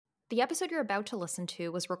The episode you're about to listen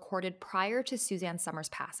to was recorded prior to Suzanne Summers'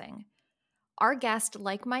 passing. Our guest,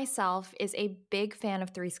 like myself, is a big fan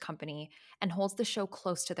of Three's Company and holds the show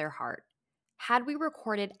close to their heart. Had we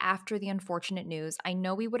recorded after the unfortunate news, I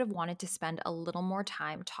know we would have wanted to spend a little more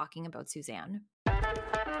time talking about Suzanne.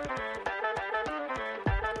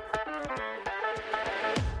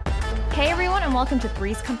 Hey everyone, and welcome to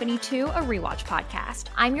Three's Company 2, a rewatch podcast.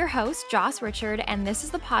 I'm your host, Joss Richard, and this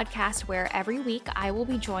is the podcast where every week I will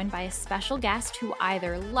be joined by a special guest who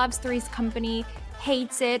either loves Three's Company,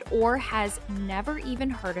 hates it, or has never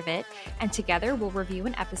even heard of it, and together we'll review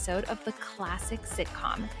an episode of the classic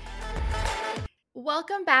sitcom.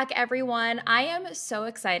 Welcome back, everyone. I am so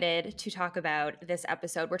excited to talk about this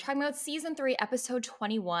episode. We're talking about Season 3, Episode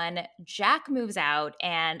 21, Jack Moves Out,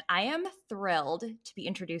 and I am thrilled to be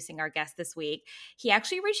introducing our guest this week. He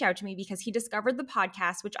actually reached out to me because he discovered the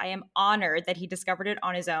podcast, which I am honored that he discovered it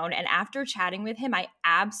on his own, and after chatting with him, I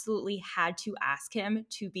absolutely had to ask him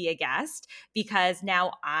to be a guest because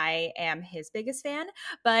now I am his biggest fan.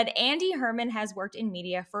 But Andy Hermann has worked in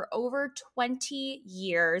media for over 20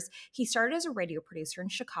 years. He started as a radio producer in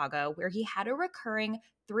Chicago, where he had a recurring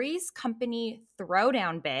Three's Company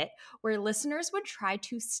throwdown bit where listeners would try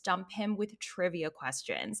to stump him with trivia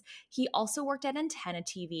questions. He also worked at Antenna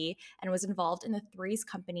TV and was involved in the Three's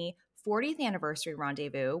Company 40th anniversary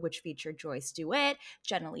rendezvous, which featured Joyce DeWitt,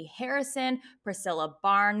 Jenna Lee Harrison, Priscilla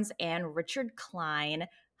Barnes, and Richard Klein.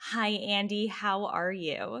 Hi, Andy. How are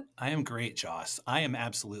you? I am great, Joss. I am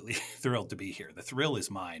absolutely thrilled to be here. The thrill is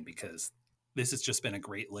mine because this has just been a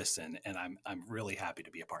great listen, and I'm really happy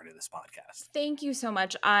to be a part of this podcast. Thank you so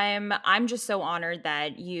much. I'm just so honored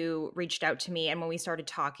that you reached out to me, and when we started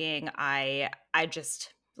talking, I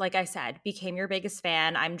just, like I said, became your biggest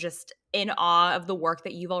fan. I'm just in awe of the work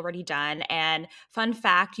that you've already done. And fun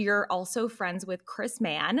fact, you're also friends with Chris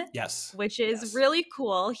Mann. Yes, which is really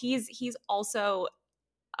cool. He's also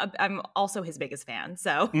I'm also his biggest fan.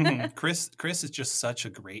 So Chris is just such a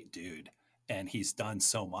great dude, and he's done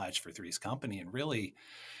so much for Three's Company, and really,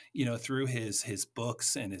 through his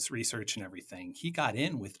books and his research and everything, he got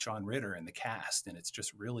in with John Ritter and the cast, and it's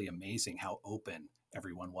just really amazing how open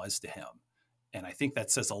everyone was to him. And I think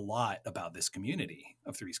that says a lot about this community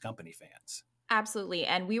of Three's Company fans. Absolutely.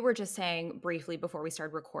 And we were just saying briefly before we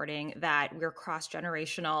started recording that we're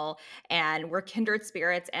cross-generational and we're kindred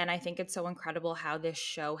spirits. And I think it's so incredible how this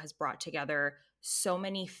show has brought together so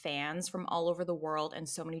many fans from all over the world and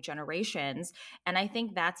so many generations. And I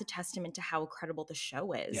think that's a testament to how incredible the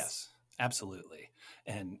show is. Yes, absolutely.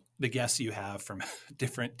 And the guests you have from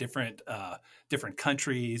different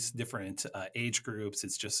countries, different age groups,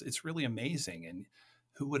 it's really amazing. And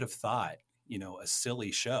who would have thought, a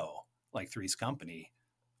silly show like Three's Company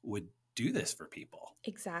would do this for people?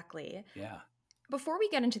 Exactly. Yeah. Before we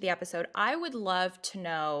get into the episode, I would love to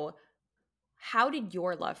know, how did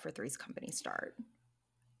your love for Three's Company start?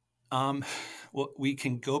 Well, we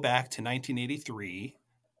can go back to 1983.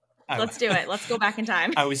 Let's do it. Let's go back in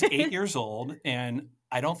time. I was 8 years old, and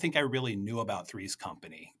I don't think I really knew about Three's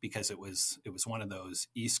Company because it was one of those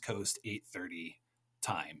East Coast 8:30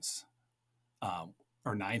 times.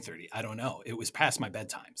 Or 9:30. I don't know. It was past my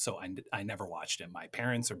bedtime, so I never watched it. My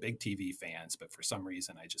parents are big TV fans, but for some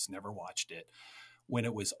reason, I just never watched it when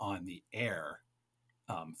it was on the air,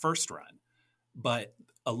 first run. But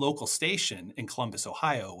a local station in Columbus,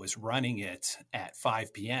 Ohio, was running it at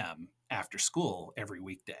 5 p.m. after school every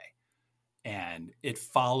weekday. And it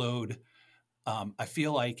followed, I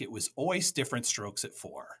feel like it was always Different Strokes at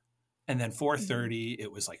 4. And then 4:30,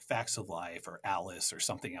 it was like Facts of Life or Alice or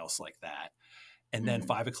something else like that. And then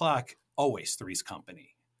 5 o'clock, always Three's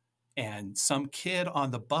Company. And some kid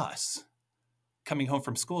on the bus coming home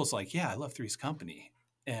from school is like, yeah, I love Three's Company.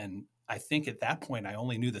 And I think at that point, I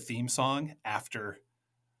only knew the theme song after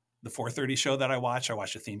the 4:30 show that I watched. I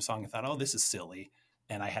watched the theme song and thought, oh, this is silly.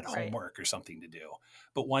 And I had homework or something to do.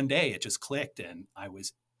 But one day it just clicked and I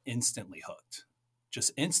was instantly hooked,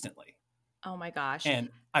 just instantly. Oh my gosh. And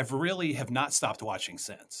I've really have not stopped watching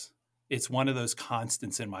since. It's one of those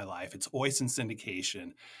constants in my life. It's always in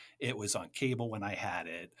syndication. It was on cable when I had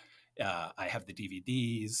it. I have the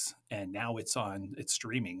DVDs, and now it's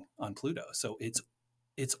streaming on Pluto. So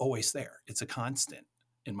it's always there. It's a constant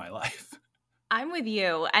in my life. I'm with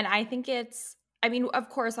you. And I think of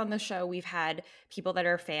course, on the show, we've had people that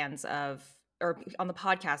are fans of, or on the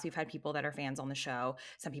podcast, we've had people that are fans on the show.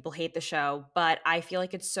 Some people hate the show, but I feel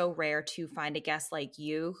like it's so rare to find a guest like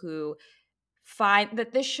you who find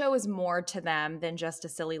that this show is more to them than just a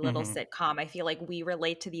silly little Mm-hmm. sitcom. I feel like we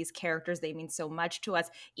relate to these characters. They mean so much to us.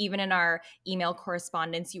 Even in our email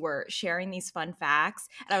correspondence, you were sharing these fun facts.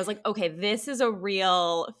 And I was like, okay, this is a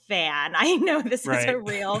real fan. I know this is a Right.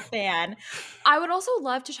 real fan. I would also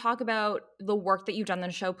love to talk about the work that you've done on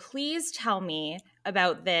the show. Please tell me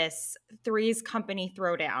about this Three's Company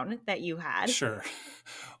throwdown that you had. Sure.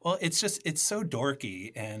 Well, it's so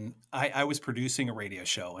dorky. And I was producing a radio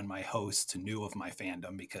show, and my host knew of my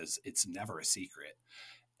fandom because it's never a secret.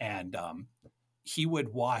 And he would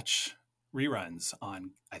watch reruns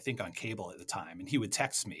I think on cable at the time, and he would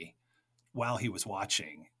text me while he was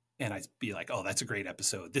watching. And I'd be like, oh, that's a great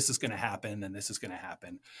episode. This is going to happen, and this is going to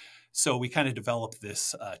happen. So we kind of developed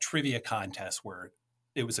this trivia contest where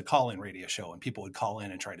it was a call-in radio show, and people would call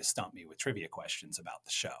in and try to stump me with trivia questions about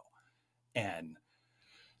the show. And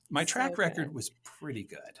my So track record good. was pretty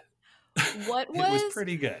good. What It was was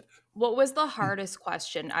pretty good. what was the hardest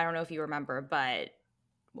question? I don't know if you remember, but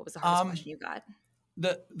what was the hardest Um, question you got?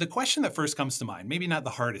 the question that first comes to mind, maybe not the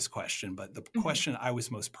hardest question, but the Mhm. question I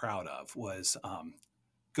was most proud of was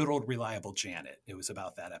good old reliable Janet. It was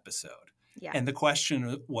about that episode. Yeah. And the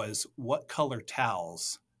question was, what color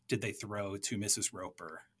towels did they throw to Mrs.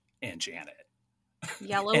 Roper and Janet?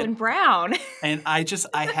 Yellow And and brown. I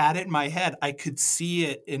had it in my head. I could see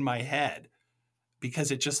it in my head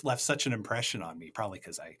because it just left such an impression on me, probably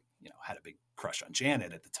because I, had a big crush on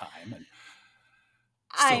Janet at the time and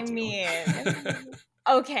still I do. mean,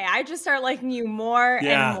 okay, I just start liking you more and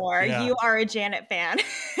Yeah, more. yeah, You are a Janet fan.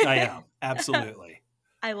 I am. Absolutely.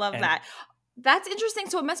 I love And that. That's interesting.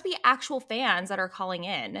 So it must be actual fans that are calling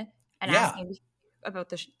in and yeah, asking about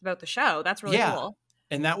the show. That's really yeah. cool.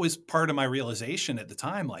 And that was part of my realization at the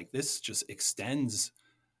time. Like, this just extends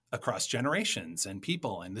across generations and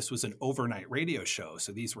people. And this was an overnight radio show.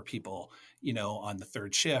 So these were people, on the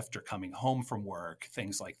third shift or coming home from work,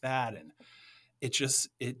 things like that. And it just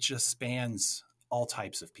spans all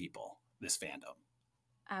types of people, this fandom.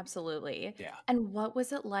 Absolutely. Yeah. And what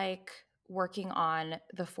was it like working on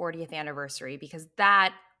the 40th anniversary? Because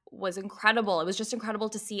that was incredible. It was just incredible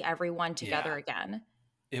to see everyone Yeah. together again.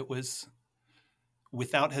 It was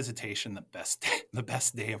without hesitation the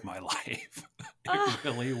best day of my life. It Ah,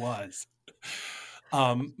 really was.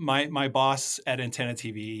 My boss at Antenna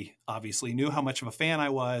TV obviously knew how much of a fan I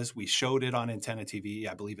was. We showed it on Antenna TV.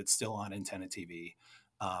 I believe it's still on Antenna TV.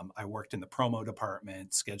 I worked in the promo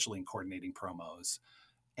department, scheduling, coordinating promos,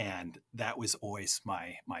 and that was always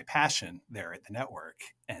my passion there at the network.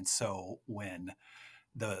 And so when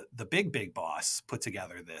the big boss put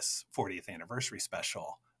together this 40th anniversary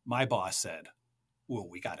special, my boss said, well,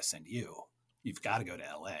 we got to send you. You've got to go to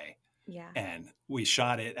LA. yeah. And we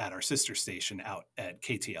shot it at our sister station out at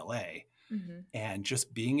KTLA. Hmm. And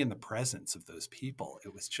just being in the presence of those people,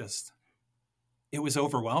 it was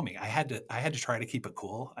overwhelming. I had to try to keep it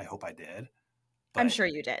cool. I hope I did. I'm But sure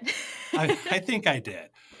you did. I think I did.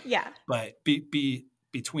 Yeah. But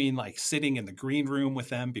between like sitting in the green room with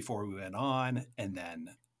them before we went on, and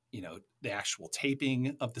then, the actual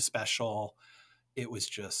taping of the special, it was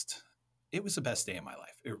the best day of my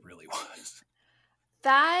life. It really was.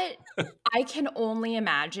 That I can only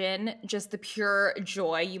imagine just the pure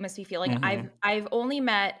joy you must be feeling. Mm-hmm. I've only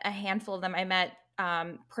met a handful of them. I met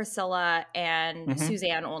Priscilla and Mm-hmm.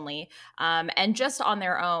 Suzanne only, and just on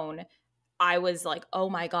their own, I was like, oh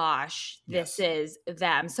my gosh, this Yes. is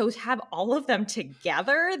them. So to have all of them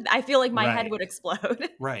together, I feel like my head Right. would explode.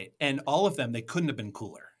 Right. And all of them, they couldn't have been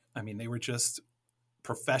cooler. I mean, they were just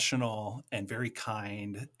professional and very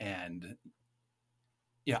kind. And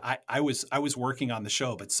yeah, I was working on the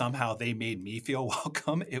show, but somehow they made me feel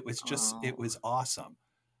welcome. It Oh, was awesome.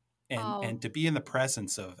 And oh, to be in the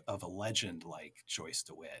presence of a legend like Joyce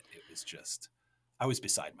DeWitt, I was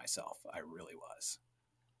beside myself. I really was.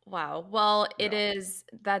 wow. Well, Yeah.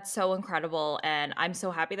 that's so incredible. And I'm so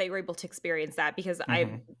happy that you were able to experience that because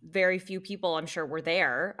Mm-hmm. very few people I'm sure were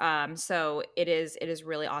there. So it is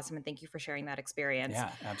really awesome. And thank you for sharing that experience.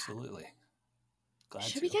 Yeah, absolutely. Glad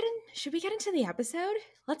Should we to. get in? Should we get into the episode?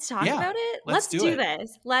 Let's talk Yeah, about it. let's Let's do do it.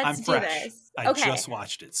 this. I'm Let's do fresh. this. I Okay. just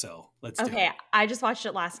watched it, so let's do Okay. it. I just watched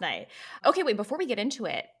it last night. Okay, wait, before we get into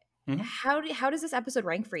it, Mhm. how does this episode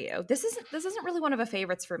rank for you? This isn't really one of a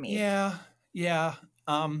favorites for me. Yeah, yeah.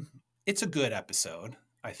 It's a good episode,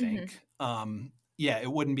 I Hmm. think. Yeah, it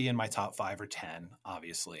wouldn't be in my top 5 or 10,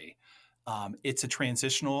 obviously. It's a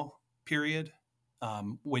transitional period.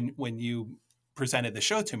 When you presented the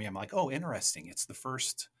show to me, I'm like, oh, interesting. It's the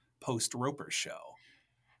first post Roper show,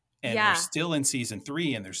 and we're Yeah. still in season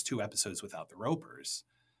 3, and there's 2 episodes without the Ropers.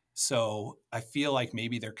 So I feel like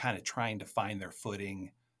maybe they're kind of trying to find their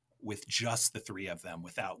footing with just the three of them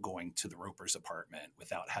without going to the Roper's apartment,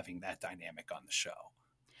 without having that dynamic on the show.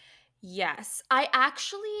 Yes. I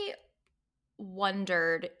actually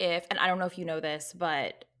wondered if, and I don't know if you know this,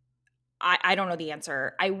 but I don't know the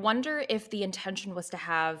answer. I wonder if the intention was to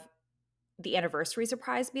have the anniversary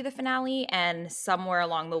surprise be the finale, and somewhere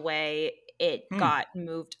along the way it got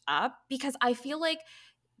moved up, because I feel like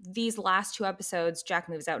these last two episodes, Jack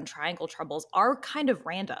Moves Out and Triangle Troubles, are kind of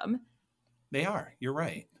random. They are. You're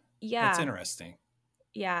right. That's Yeah. interesting.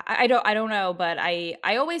 Yeah, I don't know, but I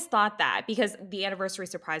always thought that, because the anniversary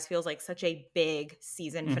surprise feels like such a big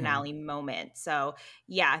season finale moment. So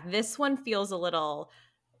yeah, this one feels a little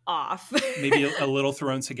off. Maybe a little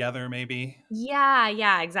thrown together, maybe.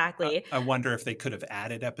 Yeah, exactly. I wonder if they could have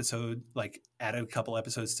added a couple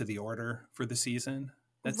episodes to the order for the season.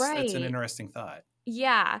 That's an Right. interesting thought.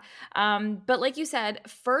 Yeah. But like you said,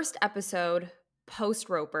 first episode post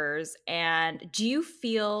Ropers, and do you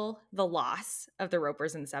feel the loss of the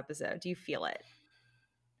Ropers in this episode? Do you feel it?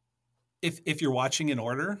 If you're watching in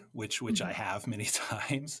order, which I Mhm. have many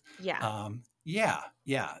times, Yeah.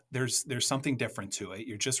 yeah, there's something different to it.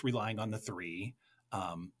 You're just relying on the three.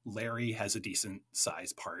 Larry has a decent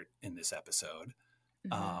sized part in this episode.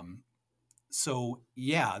 Mhm. So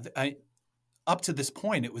yeah, up to this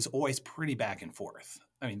point, it was always pretty back and forth.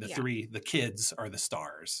 I mean, Yeah. the kids are the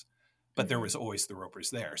stars, but there Mhm. was always the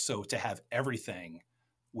Ropers there. So to have everything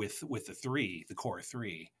with the three, the core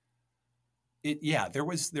three, there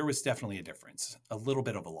was definitely a difference, a little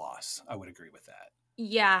bit of a loss. I would agree with that.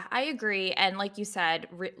 Yeah, I agree. And like you said,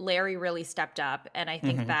 Larry really stepped up. And I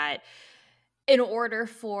think that in order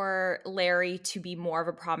for Larry to be more of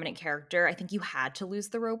a prominent character, I think you had to lose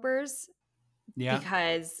the Ropers, Yeah.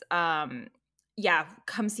 because yeah,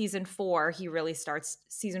 come season 4 on, he really starts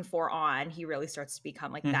to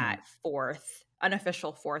become like that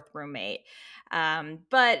unofficial fourth roommate.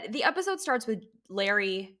 But the episode starts with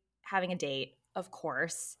Larry having a date, of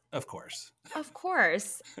course. Of course. Of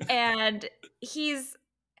course. And he's,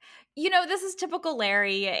 this is typical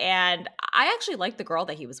Larry. And I actually liked the girl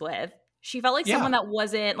that he was with. She felt like someone Yeah. that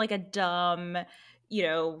wasn't like a dumb,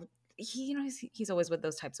 he's always with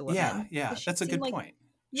those types of women. Yeah. But she That's a seemed good like, point.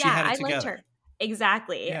 She yeah, had it I liked together. her.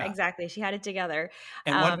 Exactly. Yeah. Exactly. She had it together.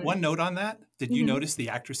 And one note on that, did you Mhm. notice the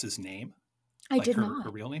actress's name? I Like did her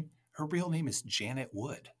not. real name? Her real name is Janet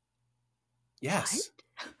Wood. Yes.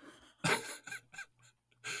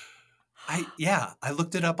 I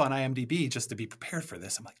looked it up on IMDb just to be prepared for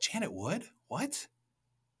this. I'm like, Janet Wood? What?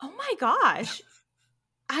 Oh my gosh.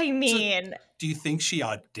 I mean, So, do you think she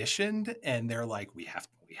auditioned and they're like, we have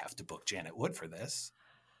to book Janet Wood for this?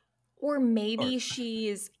 or maybe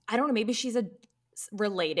I don't know, maybe she's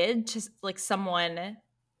related to like someone,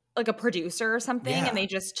 like a producer or something, and they Yeah.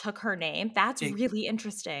 just took her name. That's It really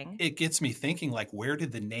interesting. it gets me thinking, like, where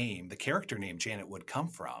did the character name Janet Wood come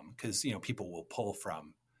from? Because, people will pull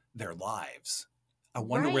from their lives. I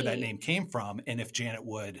wonder where that Right. name came from, and if Janet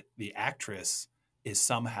Wood, the actress, is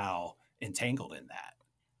somehow entangled in that.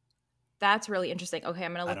 That's really interesting. Okay,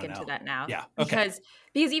 I'm going to I look don't into know. that now. Yeah. Okay.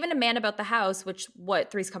 Because even a Man About the House, which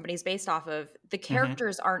what Three's Company is based off of, the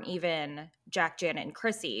characters aren't even Jack, Janet, and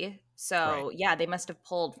Chrissy. So Right. yeah, they must have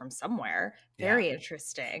pulled from somewhere. Very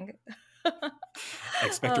interesting. I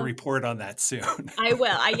expect a report on that soon. I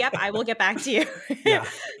will. I will get back to you. Yeah.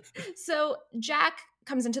 So Jack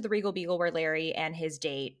comes into the Regal Beagle where Larry and his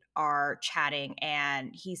date are chatting,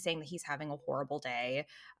 and he's saying that he's having a horrible day.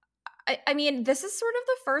 I mean, this is sort of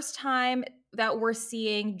the first time that we're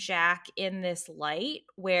seeing Jack in this light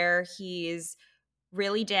where he's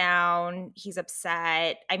really down, he's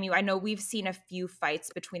upset. I mean, I know we've seen a few fights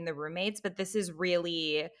between the roommates, but this is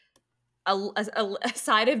really a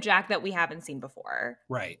side of Jack that we haven't seen before.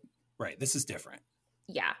 Right. This is different.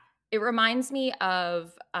 Yeah. It reminds me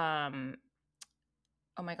of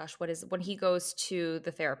oh my gosh, what is when he goes to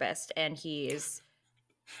the therapist and he's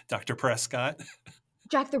Dr. Prescott.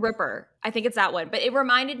 Jack the Ripper. I think it's that one. But it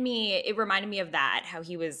reminded me of that, how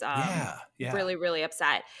he was Yeah. really, really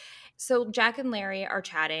upset. So Jack and Larry are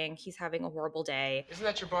chatting. He's having a horrible day. Isn't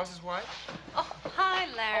that your boss's wife? Oh, hi,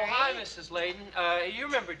 Larry. Oh, hi, Mrs. Layton. You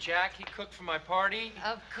remember Jack? He cooked for my party.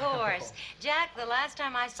 Of course. Jack, the last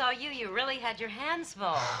time I saw you, you really had your hands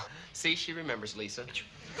full. See, she remembers, Lisa.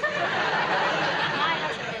 My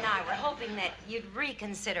husband and I were hoping that you'd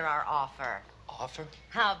reconsider our offer. Offer?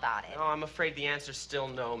 How about it? Oh, I'm afraid the answer's still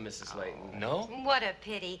no, Mrs. Layton. No? What a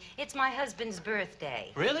pity. It's my husband's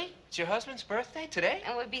birthday. Really? It's your husband's birthday today?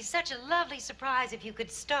 It would be such a lovely surprise if you could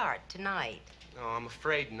start tonight. No, I'm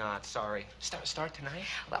afraid not. Sorry. Start tonight?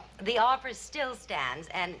 Well, the offer still stands,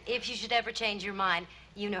 and if you should ever change your mind,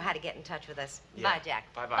 You know how to get in touch with us. Yeah. Bye,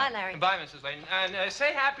 Jack. Bye-bye. Bye, Larry. And bye, Mrs. Layton. And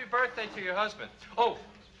say happy birthday to your husband. Oh,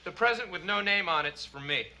 the present with no name on it's from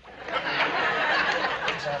me.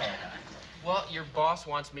 Well, your boss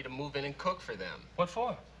wants me to move in and cook for them. What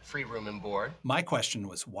for? Free room and board. My question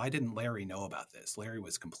was, why didn't Larry know about this? Larry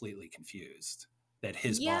was completely confused that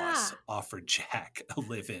his boss offered Jack a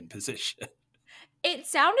live-in position. It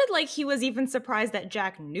sounded like he was even surprised that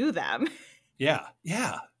Jack knew them. Yeah.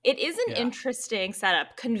 It is an interesting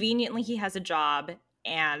setup. Conveniently, he has a job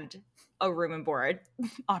and a room and board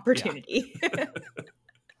opportunity. Yeah.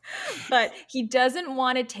 But he doesn't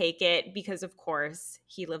want to take it because, of course,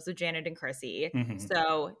 he lives with Janet and Chrissy. Mm-hmm.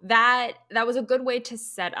 So that was a good way to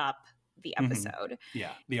set up the episode. Mm-hmm.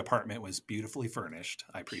 Yeah. The apartment was beautifully furnished.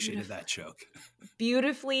 I appreciated that joke.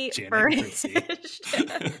 Beautifully Janet furnished. And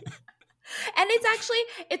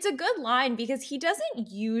it's a good line because he doesn't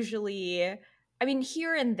usually, I mean,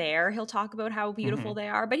 here and there he'll talk about how beautiful they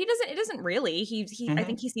are, but it doesn't really. I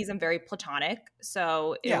think he sees them very platonic.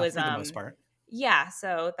 So it was for the most part. Yeah,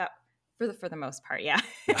 so that for the most part, yeah.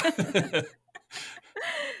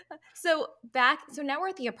 So now we're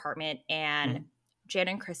at the apartment and Jen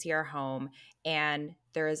and Chrissy are home and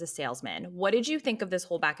there is a salesman. What did you think of this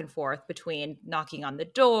whole back and forth between knocking on the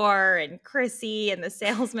door and Chrissy and the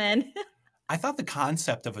salesman? I thought the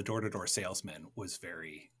concept of a door-to-door salesman was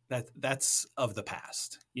that's of the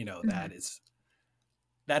past. You know, that is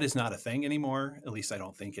not a thing anymore. At least I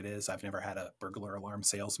don't think it is. I've never had a burglar alarm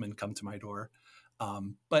salesman come to my door.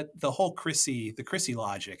 But the whole the Chrissy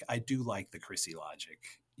logic, I do like the Chrissy logic,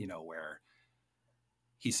 you know, where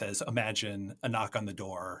he says, imagine a knock on the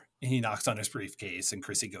door and he knocks on his briefcase and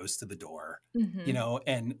Chrissy goes to the door, you know,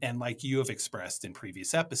 and like you have expressed in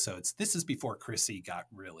previous episodes, this is before Chrissy got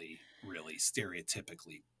really, really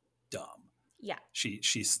stereotypically dumb. Yeah.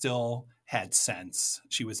 She still had sense.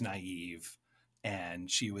 She was naive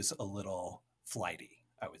and she was a little flighty,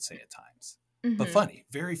 I would say at times, but funny,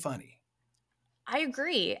 very funny. I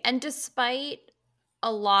agree. And despite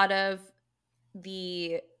a lot of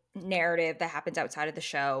the narrative that happens outside of the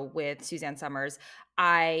show with Suzanne Summers,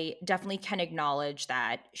 I definitely can acknowledge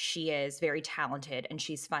that she is very talented and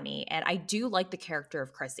she's funny. And I do like the character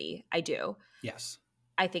of Chrissy. I do. Yes.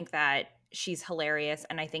 I think that she's hilarious.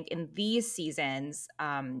 And I think in these seasons,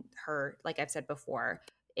 her, like I've said before,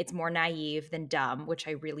 it's more naive than dumb, which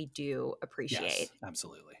I really do appreciate. Yes,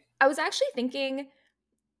 absolutely. I was actually thinking,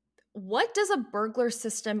 what does a burglar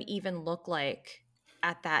system even look like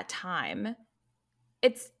at that time?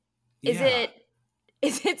 Is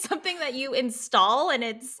it something that you install and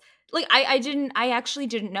it's like I actually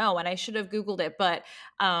didn't know and I should have Googled it, but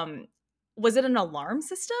was it an alarm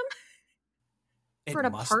system for an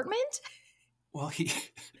apartment? Well,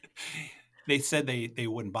 they said they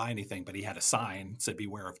wouldn't buy anything, but he had a sign that said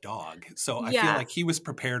beware of dog. So I feel like he was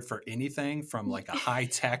prepared for anything from like a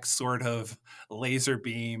high-tech sort of laser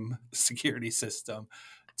beam security system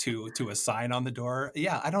to a sign on the door.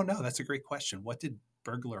 Yeah, I don't know. That's a great question. What did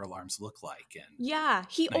burglar alarms look like in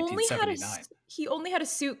he only had a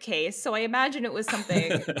suitcase, so I imagine it was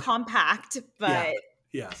something compact, but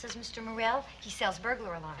yeah. This is Mr. Morrell. He sells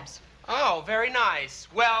burglar alarms. Oh, very nice.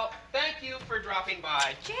 Well, thank you for dropping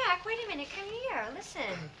by. Jack, wait a minute. Come here. Listen.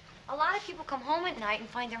 A lot of people come home at night and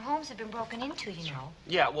find their homes have been broken into, you know.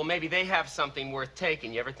 Yeah, well, maybe they have something worth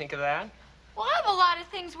taking. You ever think of that? Well, I have a lot of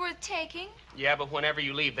things worth taking. Yeah, but whenever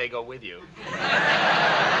you leave, they go with you.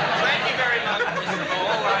 Thank you very much, Mr.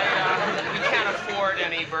 Cole. We can't afford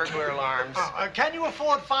any burglar alarms. Can you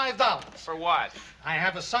afford $5? For what? I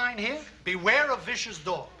have a sign here. Beware of vicious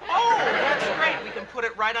dog. Oh, that's great. We can put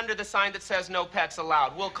it right under the sign that says no pets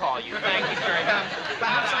allowed. We'll call you. Thank you very much.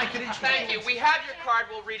 Perhaps I could introduce... Thank you. We have your card.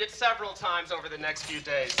 We'll read it several times over the next few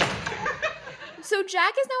days. So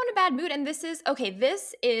Jack is now in a bad mood, and this is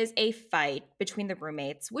a fight between the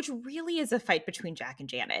roommates, which really is a fight between Jack and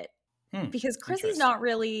Janet. Because Chrissy's not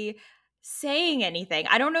really saying anything.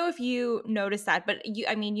 I don't know if you noticed that, but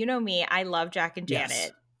you know me, I love Jack and Janet.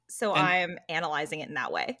 Yes. So I'm analyzing it in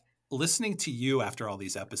that way. Listening to you after all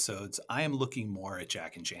these episodes, I am looking more at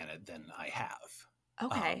Jack and Janet than I have.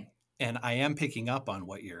 Okay. And I am picking up on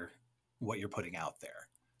what you're putting out there.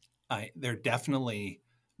 They're definitely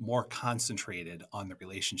more concentrated on the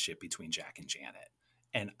relationship between Jack and Janet.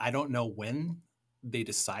 And I don't know when they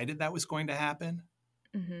decided that was going to happen,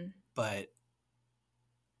 but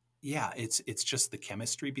yeah, it's just the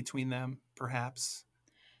chemistry between them, perhaps.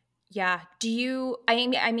 Yeah.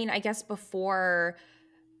 I guess before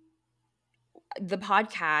the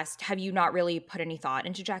podcast, have you not really put any thought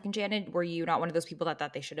into Jack and Janet? Were you not one of those people that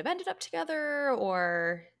thought they should have ended up together,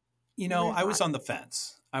 or? What are your I was thoughts? on the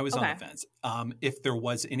fence. Okay. If there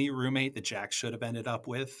was any roommate that Jack should have ended up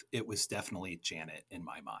with, it was definitely Janet in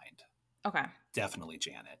my mind. Okay. Definitely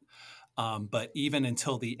Janet. But even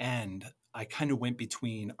until the end, I kind of went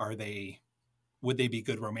between, would they be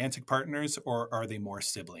good romantic partners, or are they more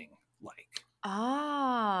sibling like?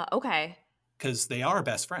 Ah, okay. Because they are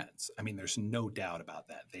best friends. I mean, there's no doubt about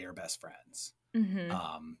that. They are best friends.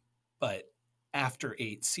 Mm-hmm. But after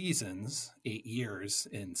 8 seasons, 8 years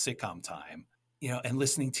in sitcom time, and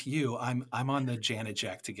listening to you, I'm on the Janet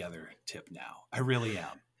Jack together tip now. I really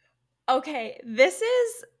am. Okay, this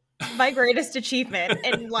is my greatest achievement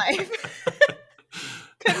in life.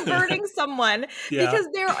 Converting someone, Yeah. because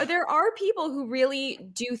there are people who really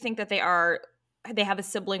do think that they have a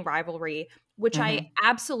sibling rivalry, which I Mhm.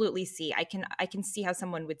 absolutely see. I can see how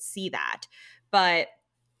someone would see that. But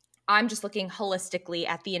I'm just looking holistically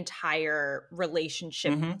at the entire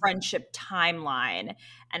relationship, Mhm. friendship timeline.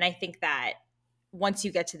 And I think that once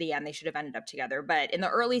you get to the end, they should have ended up together. But in the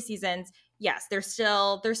early seasons, yes, they're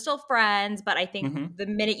still friends. But I think Mhm. the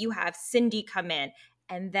minute you have Cindy come in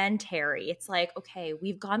and then Terry, it's like, okay,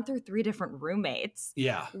 we've gone through 3 different roommates.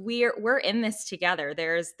 Yeah. We're in this together.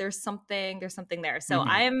 There's something there. So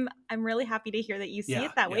Mhm. I'm really happy to hear that you see Yeah.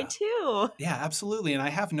 it that way Yeah. too. Yeah, absolutely. And I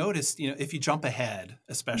have noticed, if you jump ahead, Mhm.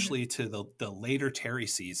 especially to the later Terry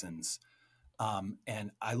seasons,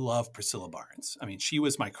 and I love Priscilla Barnes. I mean, she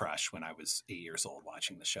was my crush when I was 8 years old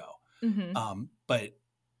watching the show. Mhm. But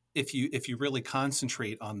if you really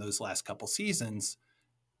concentrate on those last couple seasons,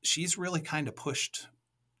 she's really kind of pushed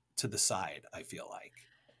to the side, I feel like.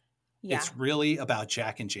 Yeah. It's really about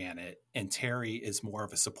Jack and Janet, and Terry is more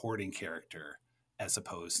of a supporting character as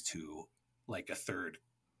opposed to like a third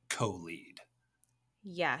co-lead.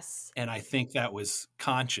 Yes. And I think that was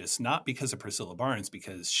conscious, not because of Priscilla Barnes,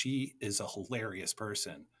 because she is a hilarious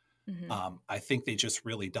person. Mhm. I think they just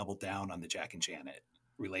really doubled down on the Jack and Janet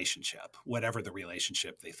relationship, whatever the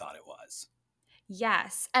relationship they thought it was.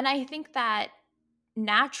 Yes. And I think that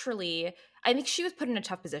naturally, I think she was put in a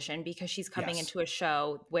tough position because she's coming Yes. into a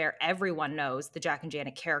show where everyone knows the Jack and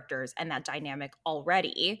Janet characters and that dynamic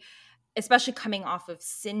already, especially coming off of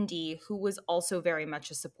Cindy, who was also very much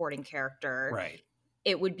a supporting character. Right.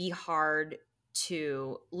 It would be hard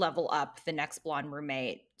to level up the next blonde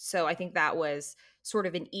roommate. So I think that was sort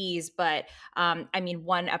of an ease. But I mean,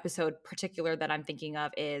 one episode particular that I'm thinking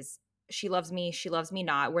of is She Loves Me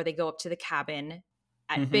Not, where they go up to the cabin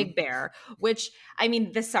at Mm-hmm. Big Bear, which I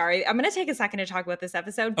mean, sorry, I'm gonna take a second to talk about this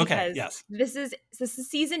episode Okay. because Yes. this is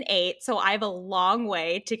season 8, so I have a long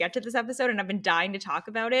way to get to this episode, and I've been dying to talk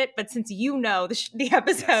about it. But since you know the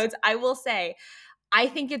episodes, I will say I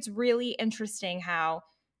think it's really interesting how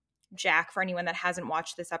Jack, for anyone that hasn't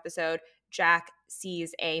watched this episode, Jack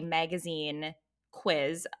sees a magazine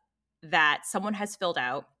quiz that someone has filled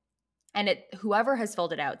out. And whoever has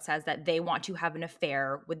filled it out says that they want to have an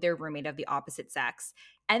affair with their roommate of the opposite sex.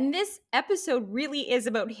 And this episode really is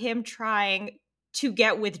about him trying to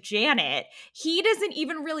get with Janet. He doesn't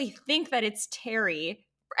even really think that it's Terry,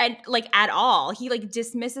 and like at all. He like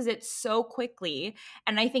dismisses it so quickly.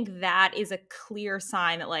 And I think that is a clear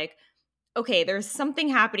sign that like, okay, there's something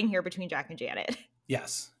happening here between Jack and Janet.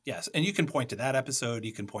 Yes. Yes. And you can point to that episode.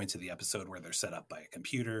 You can point to the episode where they're set up by a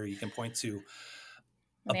computer. You can point to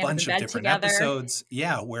When a they end up in bunch of bed different together. episodes.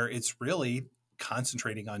 Yeah. Where it's really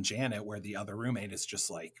concentrating on Janet, where the other roommate is just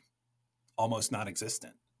like almost non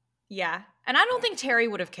existent. Yeah. And I don't Yeah. think Terry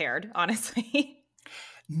would have cared, honestly.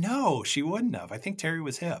 No, she wouldn't have. I think Terry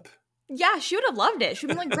was hip. Yeah, she would have loved it. She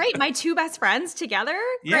would have been like, great, my 2 best friends together?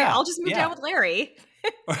 Great, Yeah. I'll just move down with Larry.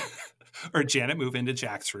 Or Janet move into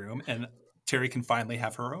Jack's room and Terry can finally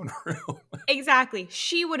have her own room. Exactly.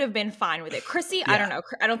 She would have been fine with it. Chrissy, I Yeah. don't know.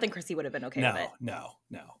 I don't think Chrissy would have been okay with it. No.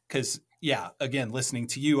 Because again, listening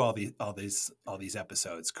to you all these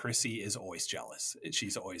episodes, Chrissy is always jealous.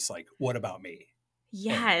 She's always like, "What about me?"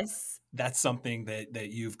 Yes. And that's something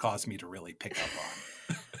that you've caused me to really pick up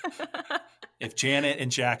on. If Janet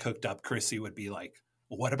and Jack hooked up, Chrissy would be like,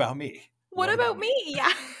 "What about me? What about me?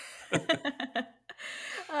 Yeah.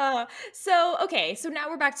 So now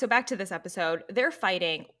we're back to this episode. They're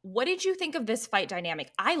fighting. What did you think of this fight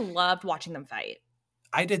dynamic? I loved watching them fight.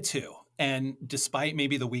 I did too. And despite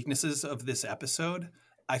maybe the weaknesses of this episode,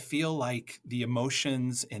 I feel like the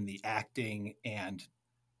emotions and the acting and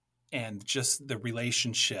just the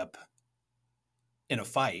relationship in a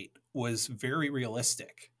fight was very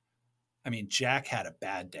realistic. I mean, Jack had a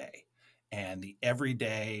bad day, and the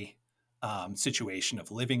everyday situation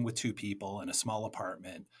of living with 2 people in a small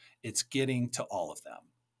apartment, it's getting to all of them.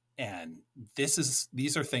 And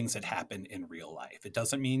these are things that happen in real life. It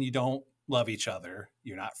doesn't mean you don't love each other,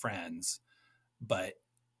 you're not friends, but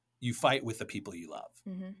you fight with the people you love.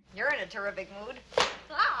 Mm-hmm. You're in a terrific mood.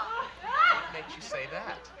 What makes you say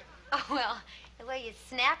that? Oh, well, the way you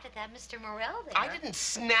snapped at that Mr. Morel there. I didn't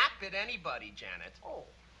snap at anybody, Janet. Oh,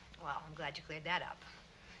 well, I'm glad you cleared that up.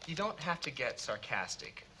 You don't have to get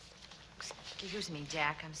sarcastic. Excuse me,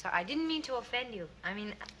 Jack. I'm sorry. I didn't mean to offend you. I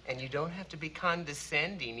mean... And you don't have to be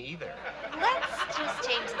condescending either. Let's just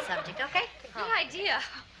change the subject, okay? Good idea.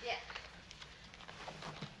 Yeah.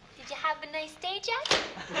 Did you have a nice day, Jack?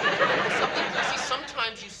 See,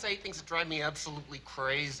 sometimes you say things that drive me absolutely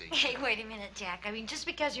crazy. Hey, wait a minute, Jack. I mean, just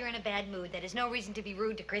because you're in a bad mood, that is no reason to be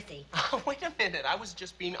rude to Chrissy. Oh, wait a minute. I was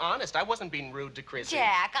just being honest. I wasn't being rude to Chrissy.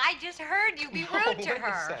 Jack, I just heard you be rude to wait a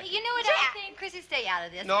her. sec. You know what Jack, I think? Chrissy, stay out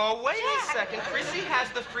of this. No, wait Jack. a second. Chrissy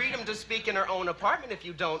has the freedom to speak in her own apartment if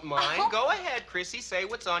you don't mind. Oh. Go ahead, Chrissy. Say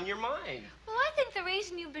what's on your mind. Well, I think the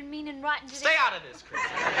reason you've been mean and rotten today... Stay out of this, Chrissy.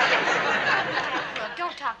 Look,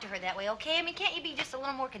 don't talk to her that way, okay? I mean, can't you be just a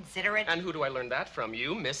little more considerate? And who do I learn that from?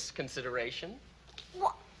 You, Miss Consideration?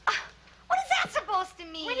 What is that supposed to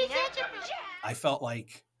mean? What is that supposed to mean? I felt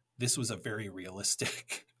like this was a very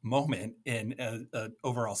realistic moment in an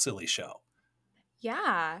overall silly show.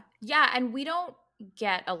 Yeah. And we don't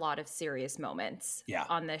get a lot of serious moments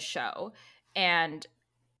on this show. And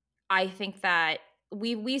I think that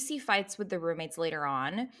we see fights with the roommates later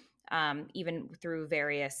on, even through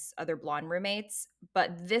various other blonde roommates.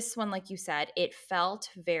 But this one, like you said, it felt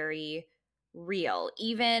very real.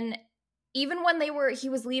 Even when he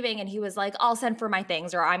was leaving and he was like, I'll send for my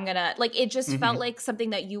things, or I'm gonna, like, it just felt like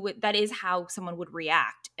something that is how someone would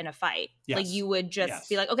react in a fight. Yes. Like you would just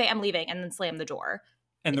be like, okay, I'm leaving, and then slam the door.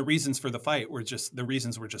 And the reasons for the fight were just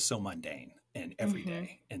so mundane and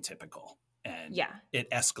everyday and typical. And it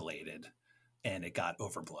escalated and it got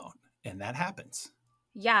overblown. And that happens.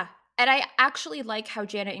 Yeah. And I actually like how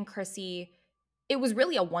Janet and Chrissy, it was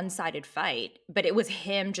really a one-sided fight, but it was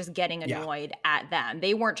him just getting annoyed at them.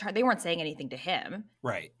 They weren't saying anything to him.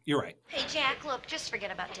 Right. You're right. Hey, Jack, look, just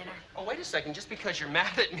forget about dinner. Oh, wait a second. Just because you're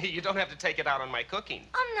mad at me, you don't have to take it out on my cooking.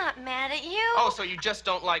 I'm not mad at you. Oh, so you just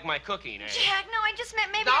don't like my cooking, eh? Jack, no, I just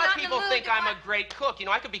meant maybe A you're lot not of in the people mood think to I'm watch- a great cook. You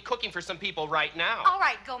know, I could be cooking for some people right now. All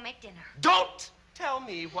right, go make dinner. Don't tell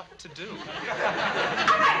me what to do. All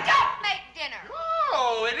right, don't make dinner.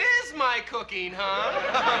 Oh, it is my cooking, huh?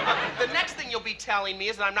 The next thing you'll be telling me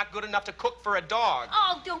is that I'm not good enough to cook for a dog.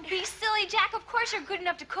 Oh, don't be silly, Jack. Of course you're good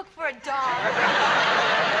enough to cook for a dog.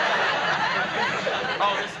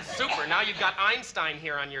 Oh, this is super. Now you've got Einstein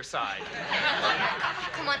here on your side.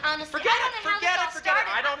 Come on, honestly, Forget I it. don't know how this all started.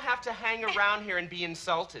 I don't have to hang around here and be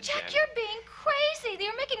insulted, Jack, Janet. you're being crazy.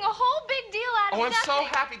 You're making a whole big deal out of Oh, I'm nothing. so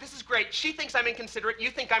happy. This is great. She thinks I'm inconsiderate. You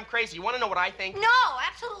think I'm crazy. You want to know what I think? No,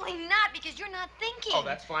 absolutely not, because you're not thinking. Oh,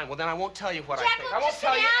 that's fine. Well, then I won't tell you what Jack, I think. look, I won't just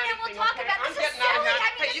tell sit you down and anything, we'll talk okay? about I'm this. This is getting out of silly. here.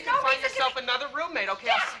 I mean, Hey, you there's can no find reason to yourself another roommate, okay?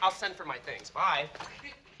 Yeah. I'll send for my things. Bye.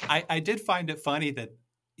 I did find it funny that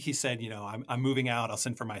he said, I'm moving out. I'll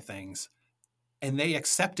send for my things. And they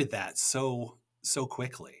accepted that so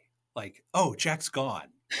quickly. Like, oh, Jack's gone.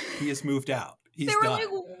 He has moved out. He's They were done. like,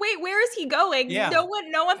 wait, where is he going? Yeah. No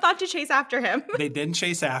one thought to chase after him. They didn't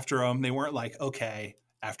chase after him. They weren't like, okay,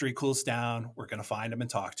 after he cools down, we're going to find him and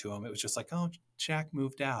talk to him. It was just like, oh, Jack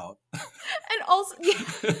moved out. And also, and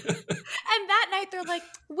that night they're like,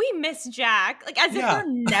 we miss Jack. Like, as if they're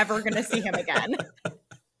never going to see him again.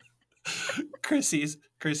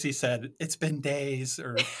 Chrissy said, it's been days,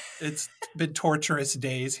 or it's been torturous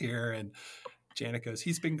days here. And Janet goes,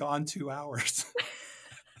 he's been gone 2 hours.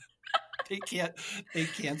 They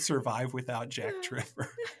can't survive without Jack Tripper.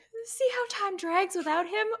 See how time drags without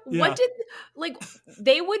him? Yeah.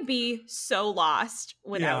 They would be so lost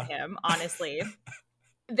without him, honestly.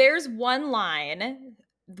 There's one line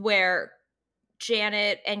where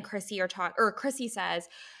Janet and Chrissy are talking, or Chrissy says,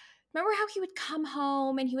 remember how he would come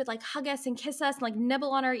home and he would like hug us and kiss us and like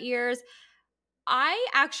nibble on our ears? I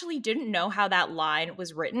actually didn't know how that line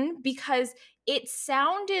was written because it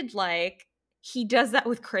sounded like he does that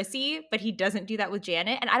with Chrissy, but he doesn't do that with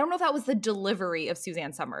Janet. And I don't know if that was the delivery of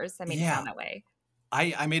Suzanne Summers that made it sound that way.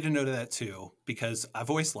 I made a note of that too, because I've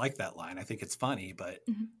always liked that line. I think it's funny, but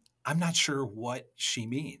I'm not sure what she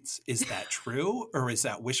means. Is that true or is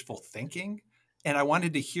that wishful thinking? And I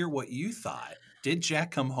wanted to hear what you thought. Did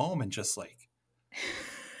Jack come home and just like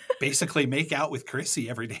basically make out with Chrissy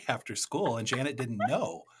every day after school and Janet didn't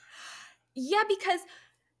know? Yeah, because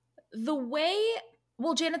the way,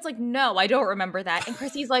 Janet's like, no, I don't remember that. And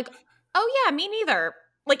Chrissy's like, oh yeah, me neither.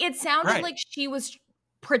 Like it sounded like she was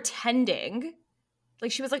pretending.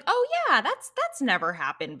 Like she was like, oh yeah, that's never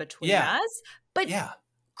happened between us. But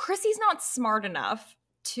Chrissy's not smart enough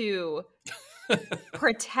to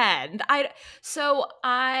pretend.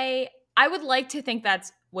 I would like to think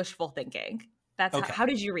that's wishful thinking. That's Okay. how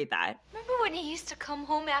did you read that? Remember when he used to come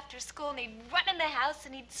home after school and he'd run in the house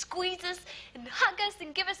and he'd squeeze us and hug us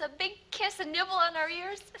and give us a big kiss and nibble on our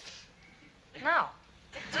ears? No.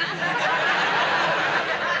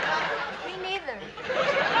 Me neither.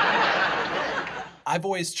 I've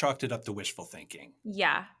always chalked it up to wishful thinking.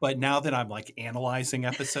 Yeah. But now that I'm like analyzing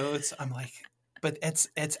episodes, I'm like, but it's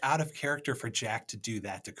out of character for Jack to do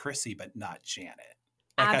that to Chrissy, but not Janet.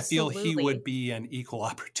 Like, Absolutely. I feel he would be an equal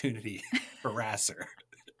opportunity harasser.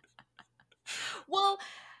 Well,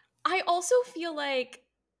 I also feel like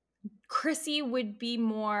Chrissy would be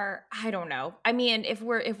more, I don't know. I mean, if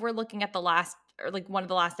we're looking at the last, or like one of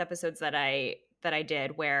the last episodes that I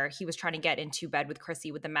did where he was trying to get into bed with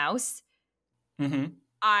Chrissy with the mouse, Mm-hmm.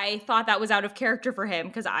 I thought that was out of character for him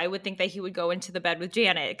because I would think that he would go into the bed with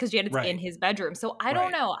Janet because Janet's Right. in his bedroom. So I don't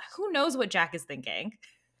Right. know. Who knows what Jack is thinking?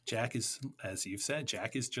 Jack is, as you've said,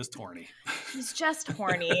 Jack is just horny. He's just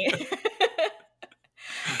horny.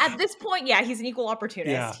 At this point, yeah, he's an equal opportunist.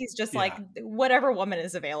 Yeah, He's just yeah. like, whatever woman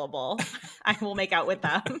is available, I will make out with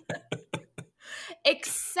them.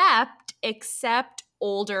 Except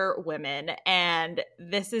older women. And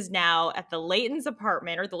this is now at the Layton's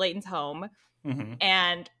apartment or the Layton's home. Mm-hmm.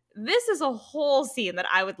 And this is a whole scene that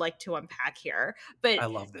I would like to unpack here. But I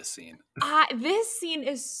love this scene. this scene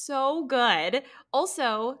is so good.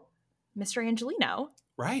 Also, Mr. Angelino.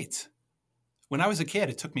 Right. When I was a kid,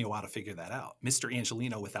 it took me a while to figure that out. Mr.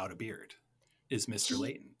 Angelino without a beard is Mr.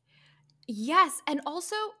 Layton. Yes. And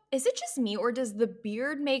also, is it just me or does the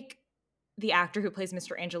beard make the actor who plays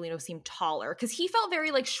Mr. Angelino seem taller? Because he felt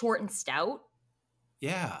very like short and stout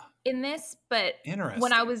Yeah. in this. But Interesting.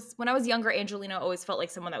 when I was younger, Angelino always felt like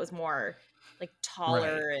someone that was more like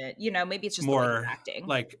taller. And, maybe it's just the way more he's acting.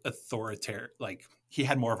 like authoritarian, like he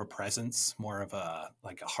had more of a presence, more of a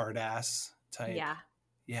like a hard ass type. Yeah.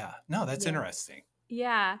 No, that's interesting.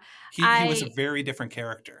 Yeah. He was a very different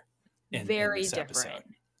character in this episode.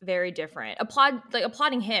 Very different.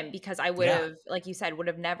 Applauding him because I would have, like you said, would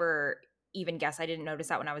have never even guessed. I didn't notice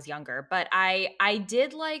that when I was younger. But I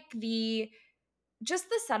did like the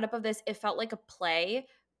setup of this. It felt like a play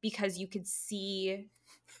because you could see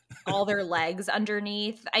all their legs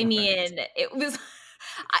underneath. I mean, it was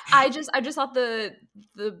I just thought the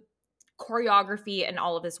choreography and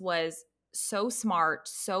all of this was so smart,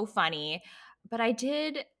 so funny. But I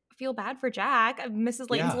did feel bad for Jack. Mrs.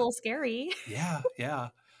 Layton's a little scary. Yeah.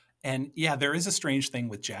 And yeah, there is a strange thing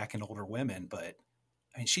with Jack and older women, but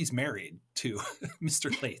I mean, she's married to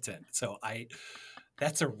Mr. Layton. So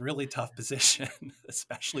that's a really tough position,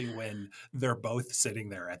 especially when they're both sitting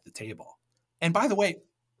there at the table. And by the way,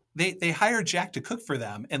 they hired Jack to cook for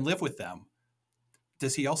them and live with them.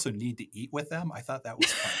 Does he also need to eat with them? I thought that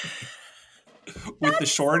was funny. With the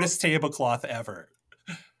shortest tablecloth ever.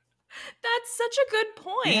 That's such a good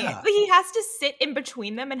point. Yeah. He has to sit in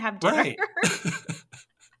between them and have dinner. Right.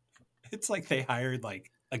 It's like they hired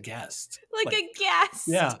like a guest. like a guest.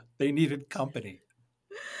 Yeah, they needed company.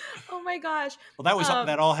 Oh my gosh. Well,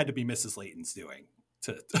 that all had to be Mrs. Layton's doing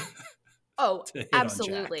to hit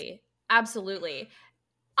absolutely. Absolutely.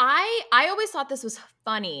 I always thought this was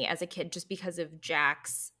funny as a kid just because of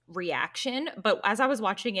Jack's reaction. But as I was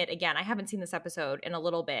watching it again, I haven't seen this episode in a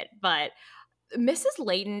little bit, but Mrs.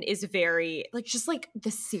 Layton is very just the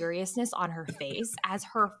seriousness on her face as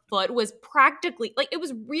her foot was practically it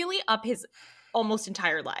was really up his almost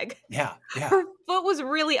entire leg. Yeah. Her foot was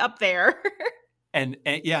really up there. And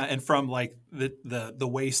from like the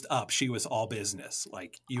waist up, she was all business.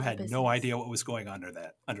 Like you had no idea what was going under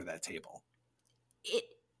that table.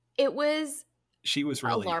 It was. She was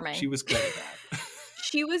really alarming. She was good at that.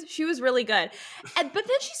 She was really good. But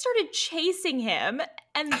then she started chasing him,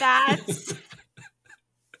 and that's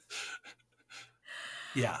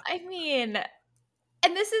yeah. I mean,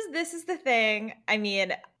 and this is the thing. I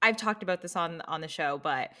mean, I've talked about this on the show,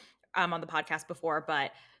 but on the podcast before,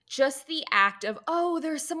 but just the act of,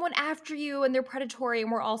 there's someone after you and they're predatory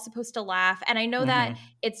and we're all supposed to laugh. And I know that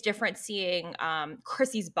it's different seeing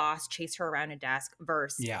Chrissy's boss chase her around a desk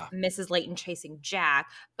versus Mrs. Layton chasing Jack,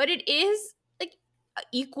 but it is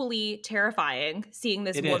equally terrifying seeing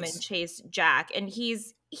this woman chase Jack, and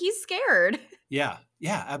he's scared. Yeah,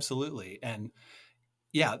 absolutely. And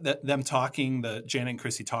yeah, them talking, Janet and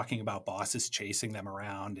Chrissy talking about bosses chasing them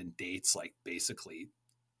around and dates, like basically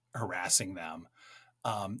harassing them.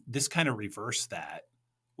 This kind of reversed that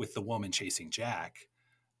with the woman chasing Jack.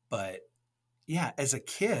 But yeah, as a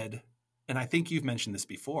kid, and I think you've mentioned this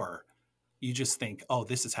before, you just think,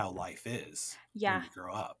 this is how life is when you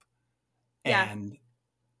grow up. Yeah. And,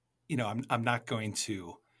 I'm not going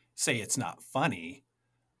to say it's not funny,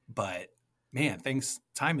 but man,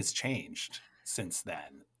 time has changed. since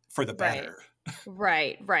then for the Right. better.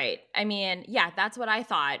 Right. I mean, yeah, that's what I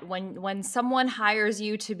thought. When someone hires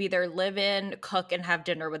you to be their live-in, cook, and have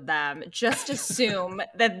dinner with them, just assume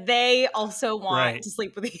that they also want Right. to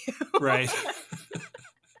sleep with you. Right.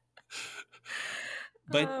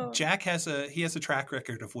 But Oh. Jack has a track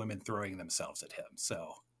record of women throwing themselves at him.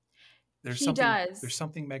 So there's He does.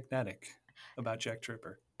 something magnetic about Jack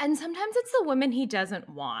Tripper. And sometimes it's the women he doesn't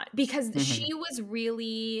want, because Mm-hmm. she was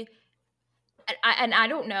really, and I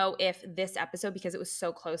don't know if this episode, because it was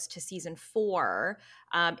so close to season 4,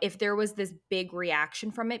 if there was this big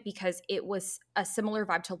reaction from it, because it was a similar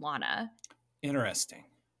vibe to Lana. Interesting.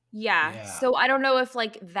 Yeah. So I don't know if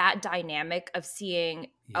like that dynamic of seeing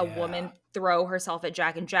a woman throw herself at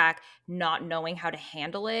Jack and Jack not knowing how to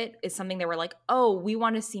handle it is something they were like, oh, we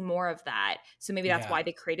want to see more of that. So maybe that's why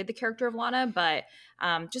they created the character of Lana, but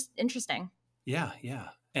just interesting. Yeah.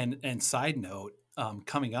 And side note,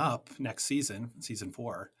 coming up next season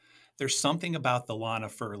 4, there's something about the Lana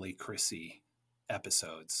Furley Chrissy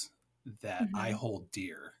episodes that I hold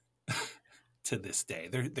dear to this day.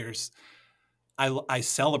 I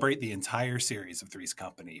celebrate the entire series of Three's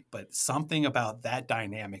Company, but something about that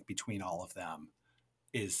dynamic between all of them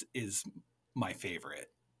is my favorite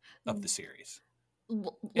of the series.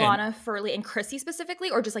 Lana Furley and Chrissy specifically,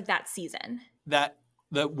 or just like that season? That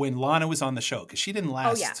when Lana was on the show, because she didn't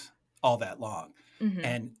last all that long,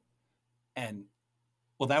 and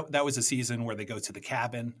well, that was a season where they go to the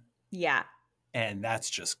cabin, and that's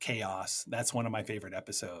just chaos. That's one of my favorite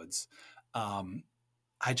episodes.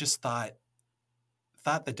 I just thought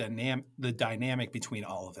the dynamic between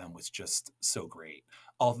all of them was just so great.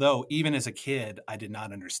 Although even as a kid, I did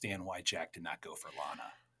not understand why Jack did not go for Lana.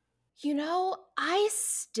 You know, I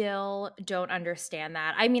still don't understand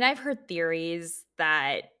that. I mean, I've heard theories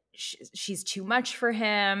that she's too much for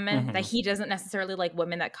him, that he doesn't necessarily like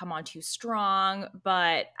women that come on too strong.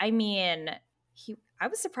 But I mean, I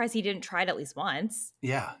was surprised he didn't try it at least once.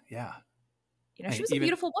 Yeah. You know, she was a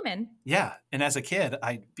beautiful woman. Yeah. And as a kid,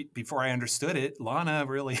 before I understood it, Lana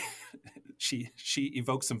really, she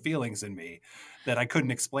evoked some feelings in me that I couldn't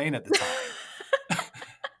explain at the time.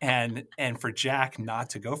 And for Jack not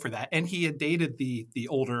to go for that. And he had dated the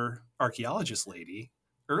older archaeologist lady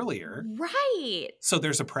earlier. Right. So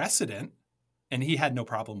there's a precedent, and he had no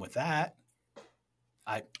problem with that.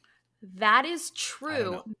 That is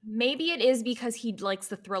true. Maybe it is because he likes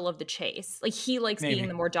the thrill of the chase. Like he likes being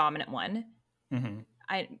the more dominant one.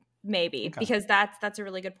 Because that's a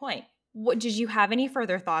really good point. What did you have any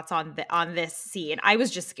further thoughts on this scene? I was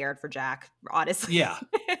just scared for Jack, honestly.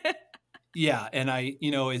 Yeah. And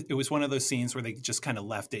it was one of those scenes where they just kind of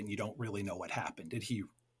left it and you don't really know what happened. Did he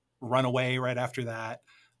run away right after that?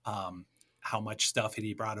 How much stuff had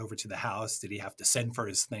he brought over to the house? Did he have to send for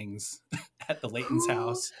his things at the Layton's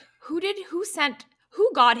house? Who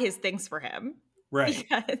got his things for him? Right.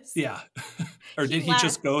 Because Or did he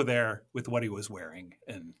just go there with what he was wearing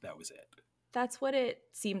and that was it? That's what it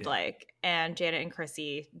seemed like. And Janet and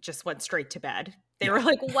Chrissy just went straight to bed. They were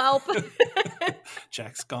like, welp.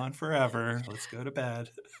 Jack's gone forever. Let's go to bed.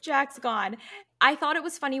 Jack's gone. I thought it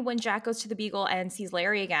was funny when Jack goes to the Beagle and sees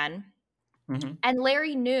Larry again. And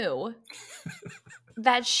Larry knew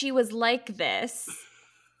that she was like this.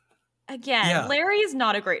 Again, Larry is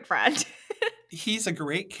not a great friend. He's a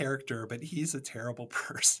great character, but he's a terrible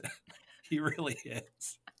person. He really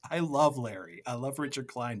is. I love Larry. I love Richard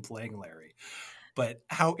Klein playing Larry. But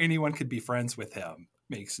how anyone could be friends with him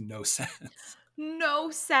makes no sense.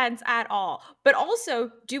 No sense at all. But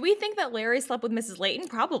also, do we think that Larry slept with Mrs. Layton?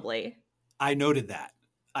 Probably. I noted that.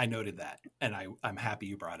 And I'm happy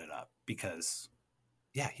you brought it up because,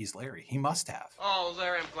 he's Larry. He must have. Oh,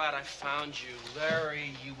 Larry, I'm glad I found you.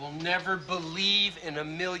 Larry, you will never believe in a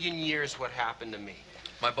million years what happened to me.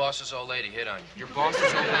 My boss's old lady hit on you. Your boss's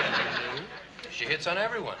old lady knew? She hits on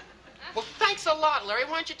everyone. Well, thanks a lot, Larry.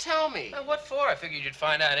 Why don't you tell me? Well, what for? I figured you'd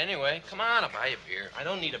find out anyway. Come on, I'll buy you a beer. I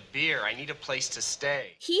don't need a beer. I need a place to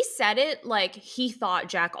stay. He said it like he thought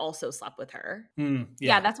Jack also slept with her.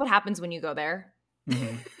 Yeah, that's what happens when you go there.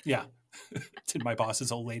 Yeah. Did my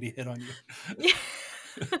boss's old lady hit on you?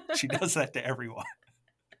 She does that to everyone.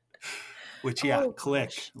 Which, click.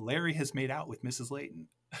 Gosh. Larry has made out with Mrs. Layton.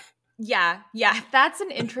 Yeah. That's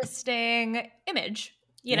an interesting image,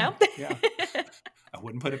 you know? Yeah. I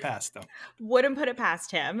wouldn't put it past them. Wouldn't put it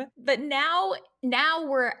past him. But now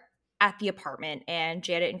we're at the apartment and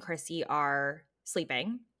Janet and Chrissy are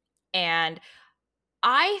sleeping. And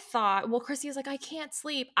I thought, Chrissy was like, I can't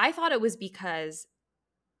sleep. I thought it was because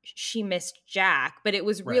she missed Jack, but it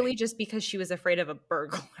was really just because she was afraid of a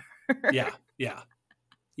burglar. Yeah.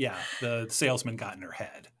 The salesman got in her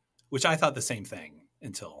head, which I thought the same thing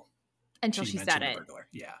until Until she said it. Burglar.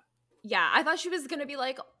 Yeah. Yeah, I thought she was going to be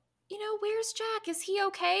like, where's Jack? Is he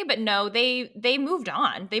okay? But no, they moved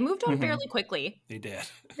on. They moved on fairly quickly. They did.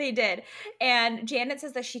 They did. And Janet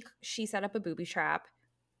says that she set up a booby trap,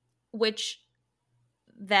 which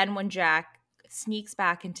then when Jack sneaks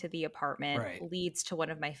back into the apartment leads to one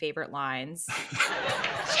of my favorite lines.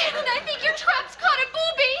 Janet, I think your trap's caught a booby.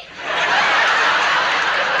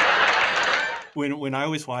 When I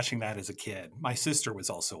was watching that as a kid, my sister was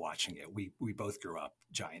also watching it. We both grew up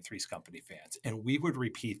giant Three's Company fans, and we would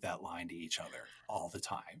repeat that line to each other all the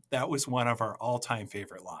time. That was one of our all-time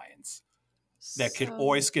favorite lines that could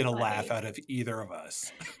always get a laugh out of either of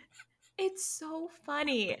us. It's so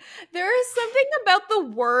funny. There is something about the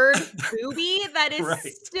word booby that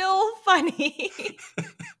is still funny.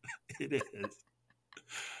 It is.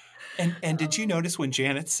 And did you notice when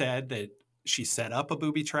Janet said that she set up a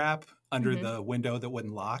booby trap under the window that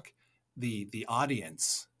wouldn't lock, the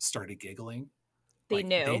audience started giggling? They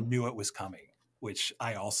knew. They knew it was coming, which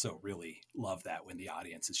I also really love that when the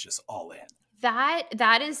audience is just all in.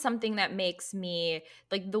 That is something that makes me,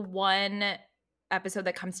 like, the one episode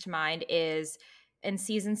that comes to mind is in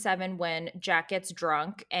season 7 when Jack gets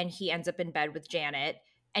drunk and he ends up in bed with Janet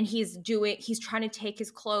and he's trying to take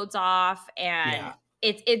his clothes off, and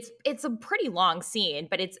it's a pretty long scene,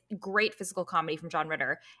 but it's great physical comedy from John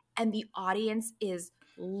Ritter, and the audience is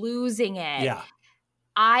losing it. Yeah.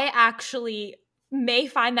 I actually may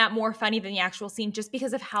find that more funny than the actual scene just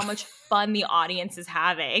because of how much fun the audience is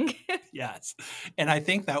having. Yes. And I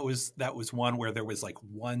think that was one where there was like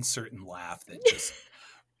one certain laugh that just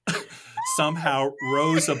somehow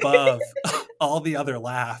rose above all the other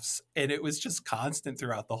laughs. And it was just constant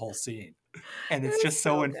throughout the whole scene. And it's just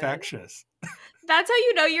so infectious. That's how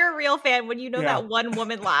you know you're a real fan, when you know that one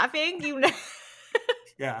woman laughing, you know.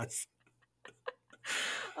 Yes.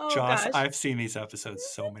 Oh, Joss, gosh. I've seen these episodes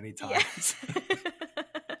so many times.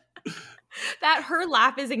 That her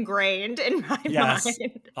laugh is ingrained in my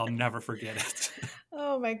mind. I'll never forget it.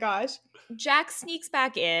 Oh my gosh. Jack sneaks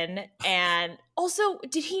back in, and also,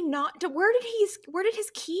 where did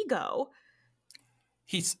his key go?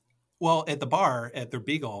 Well, at the bar, at their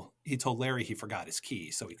Beagle, he told Larry he forgot his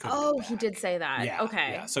key, so he couldn't go back. He did say that. Yeah,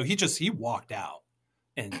 okay. Yeah. So he walked out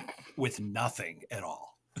and with nothing at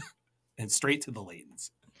all and straight to the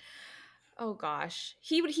Laytons. Oh gosh.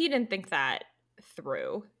 He didn't think that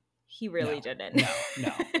through. He really didn't.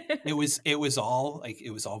 No. It was all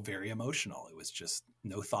very emotional. It was just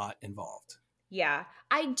no thought involved. Yeah.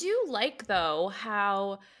 I do like, though,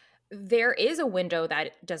 how there is a window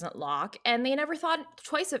that doesn't lock, and they never thought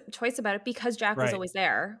twice about it because Jack was always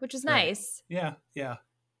there, which is nice. Yeah.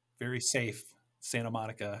 Very safe. Santa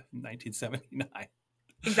Monica, 1979.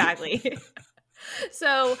 Exactly.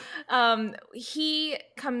 So he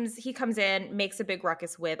comes in, makes a big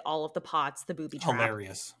ruckus with all of the pots, the booby trap.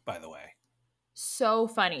 Hilarious, by the way. So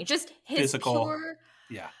funny. Just his physical. Pure...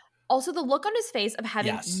 Yeah. Also, the look on his face of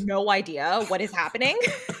having no idea what is happening.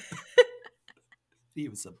 He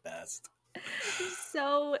was the best.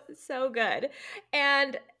 So good.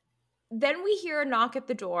 And then we hear a knock at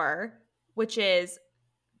the door, which is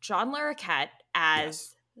John Larroquette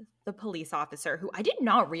as the police officer, who I did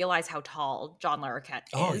not realize how tall John Larroquette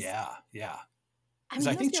is. Oh, yeah. Because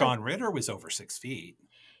I think John Ritter was over 6 feet.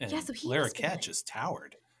 And so Larroquette just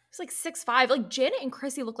towered. He's like 6'5". Like, Janet and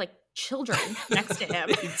Chrissy look like children next to him.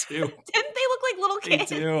 They do. Didn't they look like little kids?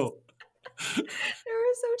 They do. They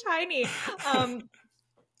were so tiny.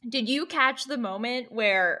 Did you catch the moment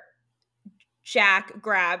where Jack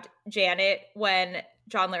grabbed Janet when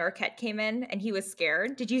John Larroquette came in and he was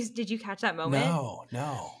scared? Did you catch that moment?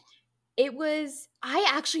 No. It was, I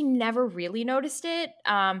actually never really noticed it,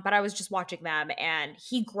 but I was just watching them, and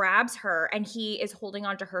he grabs her and he is holding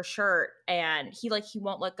onto her shirt, and he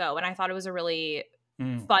won't let go. And I thought it was a really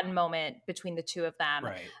fun moment between the two of them.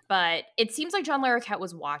 Right. But it seems like John Larroquette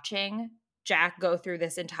was watching Jack go through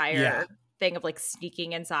this entire thing of like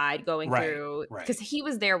sneaking inside, going through, because he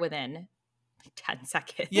was there within 10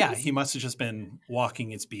 seconds. Yeah, he must have just been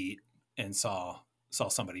walking his beat and saw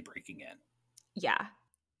somebody breaking in. Yeah.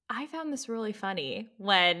 I found this really funny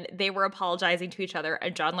when they were apologizing to each other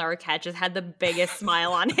and John Larroquette just had the biggest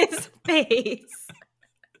smile on his face.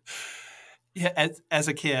 Yeah, as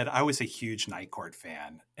a kid, I was a huge Night Court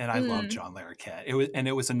fan, and I loved John Larroquette.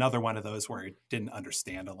 It was another one of those where I didn't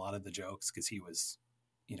understand a lot of the jokes because he was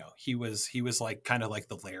like kind of like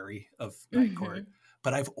the Larry of Night Court,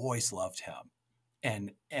 but I've always loved him.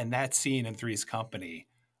 And that scene in Three's Company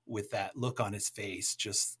with that look on his face,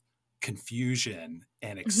 just confusion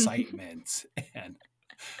and excitement and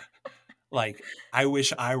like, I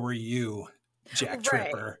wish I were you, Jack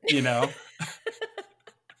Tripper, you know?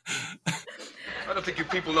 I don't think you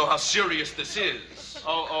people know how serious this is.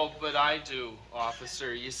 Oh, but I do,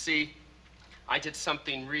 officer. You see, I did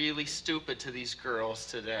something really stupid to these girls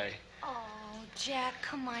today. Oh, Jack,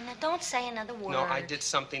 come on. Now, don't say another word. No, I did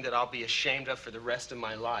something that I'll be ashamed of for the rest of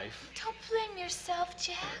my life. Don't blame yourself,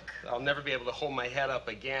 Jack. I'll never be able to hold my head up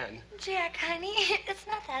again. Jack, honey, it's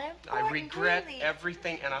not that important. I regret really.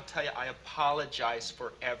 everything, and I'll tell you, I apologize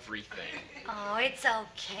for everything. Oh, it's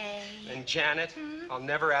okay. And Janet, I'll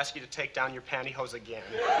never ask you to take down your pantyhose again.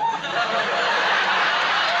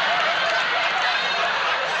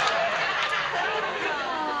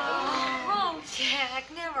 Oh, Jack,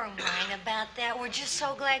 never mind about that. We're just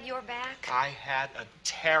so glad you're back. I had a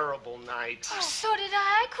terrible night. Oh, so did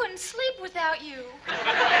I. I couldn't sleep without you.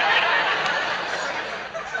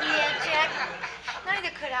 Yeah, Jack, neither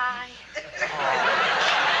could I.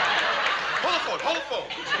 Hold the phone.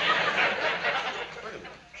 Wait a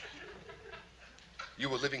minute. You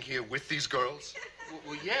were living here with these girls?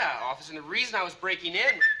 Well, yeah, officer, and the reason I was breaking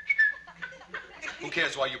in... Who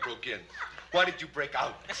cares why you broke in? Why did you break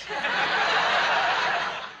out?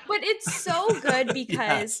 But it's so good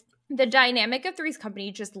because the dynamic of Three's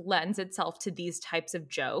Company just lends itself to these types of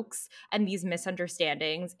jokes and these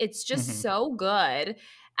misunderstandings. It's just so good.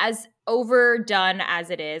 As overdone as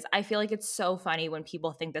it is, I feel like it's so funny when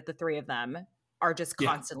people think that the three of them are just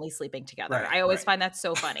constantly sleeping together. Right, I always find that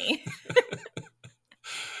so funny.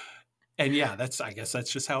 And yeah, I guess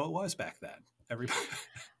that's just how it was back then.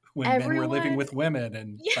 Men were living with women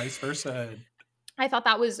and vice versa. I thought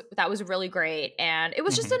that was really great, and it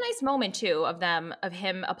was just a nice moment too of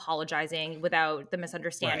him apologizing without the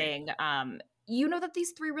misunderstanding. Right. You know that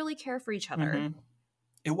these three really care for each other.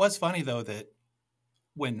 It was funny though that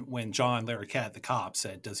when John Larroquette, the cop,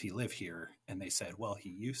 said, "Does he live here?" and they said, "Well, he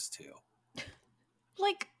used to."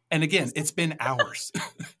 And again, it's been hours.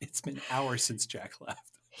 It's been hours since Jack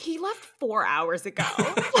left. He left 4 hours ago.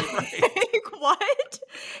 What?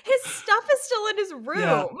 His stuff is still in his room.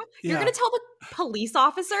 Yeah. You're going to tell the police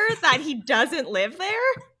officer that he doesn't live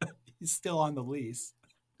there? He's still on the lease.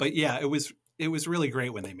 But yeah, it was really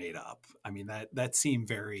great when they made up. I mean, that seemed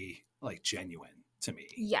very genuine to me.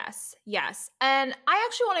 Yes. And I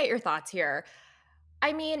actually want to get your thoughts here.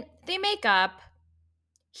 I mean, they make up.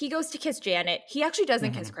 He goes to kiss Janet. He actually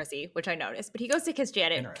doesn't kiss Chrissy, which I noticed, but he goes to kiss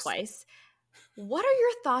Janet twice. What are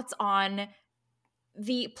your thoughts on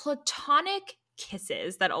the platonic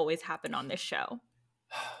kisses that always happen on this show?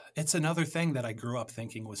 It's another thing that I grew up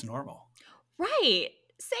thinking was normal. Right.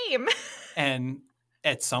 Same. And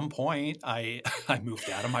at some point, I moved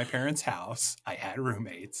out of my parents' house. I had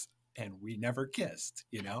roommates, and we never kissed,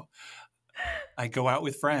 I go out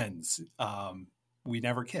with friends. We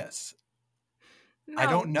never kiss.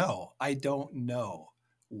 No. I don't know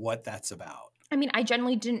what that's about. I mean, I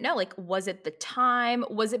genuinely didn't know. Was it the time?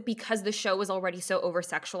 Was it because the show was already so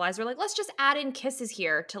over-sexualized? We're let's just add in kisses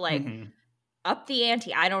here to up the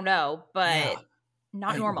ante. I don't know, but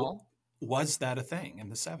not normal. Was that a thing in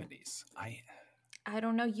the 70s? I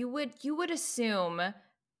don't know. You would assume,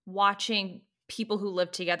 watching people who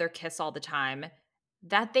live together kiss all the time,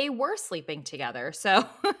 that they were sleeping together. So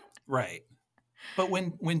right. But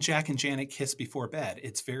when Jack and Janet kiss before bed,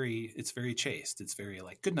 it's very chaste. It's very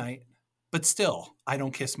good night. But still, I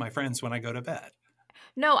don't kiss my friends when I go to bed.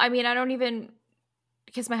 No, I mean, I don't even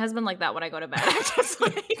kiss my husband like that when I go to bed. I'm just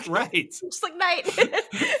right. Just night.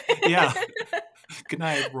 Yeah. Good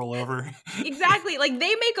night, roll over. Exactly.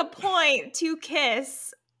 They make a point to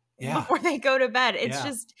kiss before they go to bed.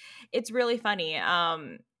 It's it's really funny.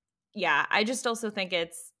 Yeah, I just also think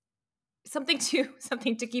it's something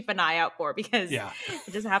to keep an eye out for because it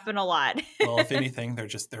does happen a lot. Well, if anything,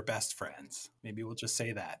 they're best friends. Maybe we'll just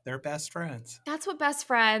say that. They're best friends. That's what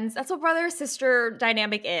brother sister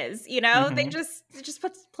dynamic is, They just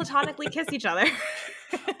platonically kiss each other.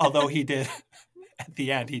 Although at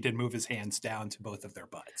the end he did move his hands down to both of their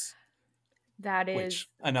butts. That is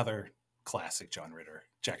another classic John Ritter,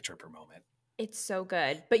 Jack Tripper moment. It's so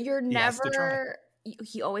good. But you're never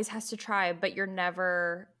he always has to try, but you're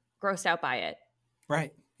never grossed out by it.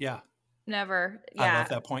 Right. Yeah. Never. Yeah. I love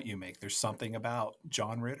that point you make. There's something about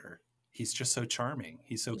John Ritter. He's just so charming.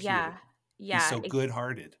 He's so cute. Yeah. He's so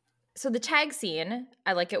good-hearted. So the tag scene,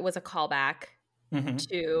 I it was a callback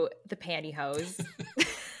to the pantyhose.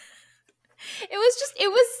 It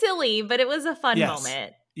was silly, but it was a fun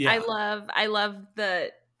moment. Yeah. I love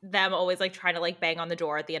them always trying to bang on the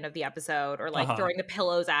door at the end of the episode or throwing the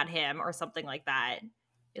pillows at him or something like that.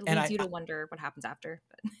 It leads you to wonder what happens after.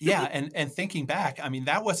 Yeah, and thinking back, I mean,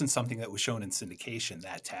 that wasn't something that was shown in syndication,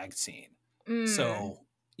 that tag scene. So,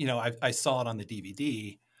 I saw it on the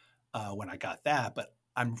DVD when I got that, but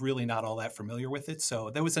I'm really not all that familiar with it. So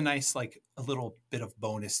that was a nice, like a little bit of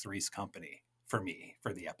bonus Three's Company for me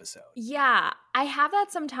for the episode. Yeah, I have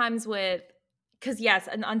that sometimes with, because yes,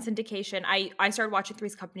 on syndication, I started watching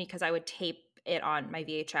Three's Company because I would tape it on my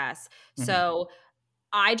VHS. Mhm. So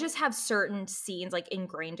I just have certain scenes like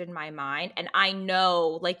ingrained in my mind, and I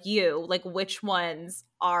know, like you, like which ones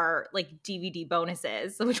are like DVD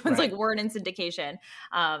bonuses, so which ones like Right. weren't in syndication.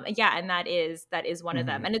 And yeah, and that is one of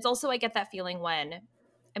them. Mhm. And it's also, I get that feeling when,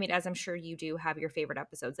 I mean, as I'm sure you do have your favorite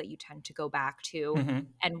episodes that you tend to go back to Mhm.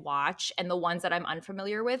 and watch, and the ones that I'm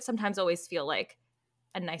unfamiliar with sometimes always feel like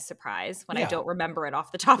a nice surprise when I Yeah. don't remember it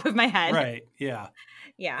off the top of my head. Right. Yeah.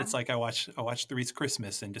 Yeah. It's like I watch Three's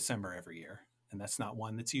Christmas in December every year, and that's not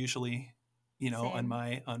one that's usually, on Same.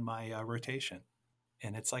 my rotation.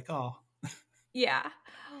 And it's like, oh, Yeah.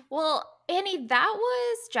 Well, Annie, that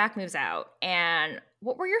was Jack Moves Out. And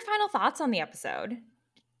what were your final thoughts on the episode?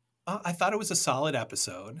 I thought it was a solid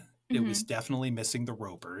episode. It was Mhm. definitely missing the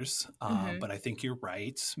ropers, Mhm. but I think you're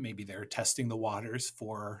right. Maybe they're testing the waters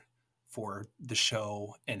for the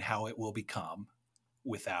show and how it will become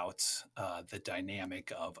without the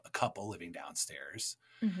dynamic of a couple living downstairs.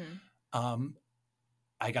 Mhm. Um,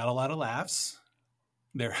 I got a lot of laughs.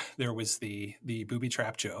 There was the booby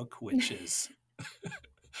trap joke, which is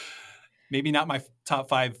maybe not my top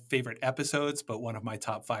 5 favorite episodes, but one of my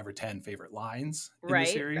top 5 or 10 favorite lines in the Right,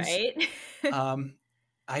 series. right. Um,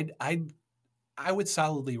 I would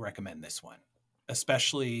solidly recommend this one,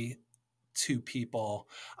 especially to people.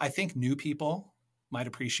 I think new people might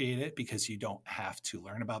appreciate it because you don't have to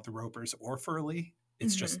learn about the Ropers or Furley.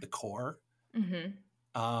 It's just Mhm. the core. Mhm.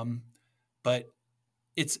 Um, but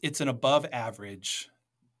it's an above average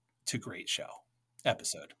to great show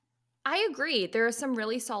episode. I agree. There are some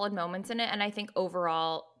really solid moments in it, and I think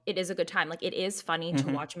overall it is a good time. Like, it is funny to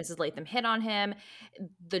Mhm. watch Mrs. Latham hit on him.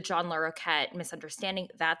 The John Larroquette misunderstanding,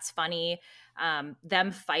 that's funny.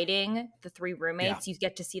 Them fighting the 3 Yeah. roommates, you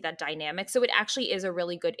get to see that dynamic. So it actually is a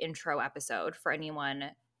really good intro episode for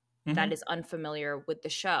anyone that Mhm. is unfamiliar with the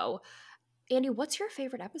show. Andy, what's your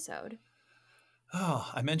favorite episode?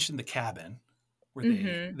 Oh, I mentioned the cabin where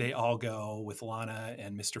Mhm. they all go with Lana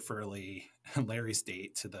and Mr. Furley and Larry's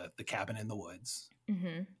date to the cabin in the woods.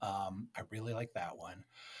 Mhm. I really like that one.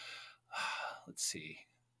 Let's see.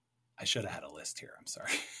 I should have had a list here. I'm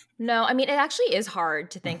sorry. No, I mean, it actually is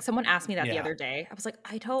hard to think. Someone asked me that the Yeah. other day. I was like,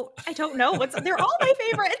 I don't know. They're all my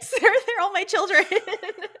favorites. They're all my children.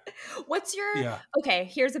 What's your, Yeah. okay,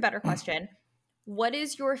 here's a better question. What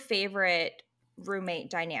is your favorite roommate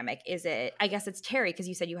dynamic? Is it, I guess it's Terry, because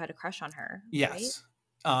you said you had a crush on her, right? Yes.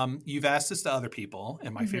 You've asked this to other people,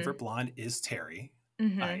 and my Mm-hmm. favorite blonde is Terry.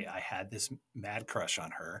 Mm-hmm. I had this mad crush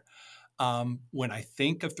on her. When I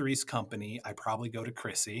think of Three's Company, I probably go to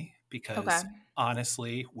Chrissy because Okay.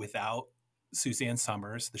 honestly, without Suzanne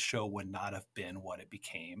Summers, the show would not have been what it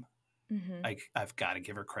became. Mm-hmm. I've got to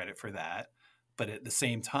give her credit for that. But at the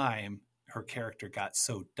same time, her character got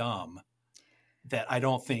so dumb that I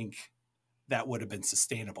don't think that would have been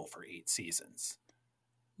sustainable for 8 seasons.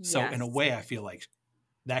 So in a Yes. way, I feel like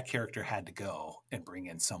that character had to go and bring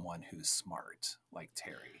in someone who's smart like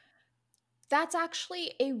Terry. That's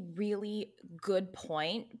actually a really good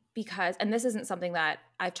point because, and this isn't something that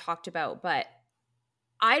I've talked about, but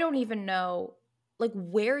I don't even know like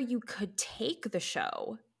where you could take the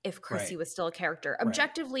show if Chrissy Right. was still a character. Right.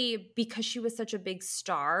 Objectively, because she was such a big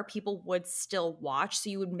star, people would still watch. So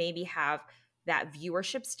you would maybe have that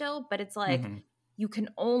viewership still, but it's like Mm-hmm. you can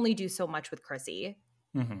only do so much with Chrissy,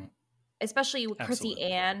 Mm-hmm. especially with Chrissy Absolutely.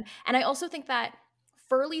 Ann. And I also think that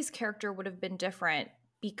Furley's character would have been different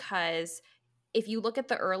because if you look at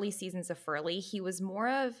the early seasons of Furley, he was more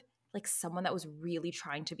of like someone that was really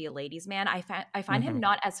trying to be a ladies' man. I find him Mhm.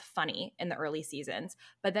 not as funny in the early seasons,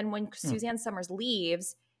 but then when Suzanne Summers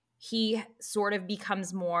leaves, he sort of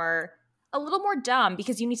becomes a little more dumb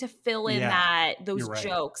because you need to fill in Yeah, those you're right.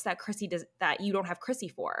 jokes that Chrissy does that you don't have Chrissy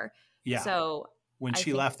for. Yeah. So When I she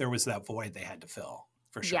think, left, there was that void they had to fill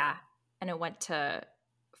for sure. yeah, and it went to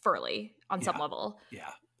Furley on some Yeah. level.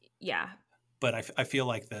 Yeah. Yeah. But I feel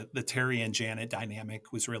like the Terry and Janet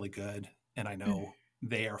dynamic was really good. And I know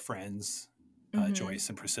they are friends, Mhm. Joyce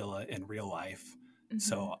and Priscilla, in real life. Mhm.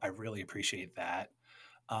 So I really appreciate that.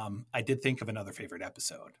 I did think of another favorite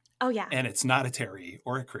episode. Oh yeah. And it's not a Terry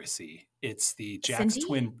or a Chrissy. It's the Jack's Cindy?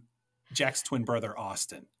 twin brother,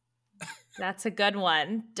 Austin. That's a good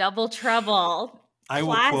one. Double Trouble. I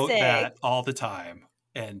will quote Classic. that all the time.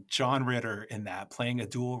 And John Ritter in that playing a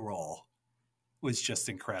dual role was just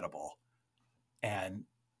incredible. And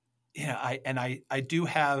yeah, I do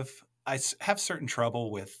have certain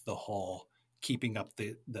trouble with the whole keeping up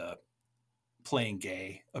the playing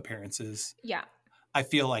gay appearances. Yeah. I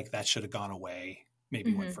feel like that should have gone away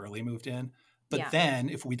maybe when Furley moved in. But then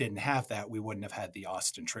if we didn't have that, we wouldn't have had the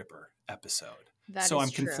Austin Tripper episode. So I'm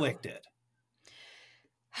conflicted.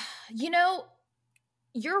 You know,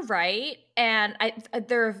 you're right. And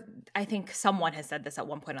I think someone has said this at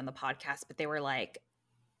one point on the podcast, but they were like,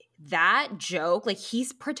 that joke, like he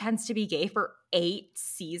pretends to be gay for 8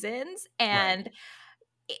 seasons. And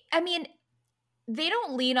I mean, they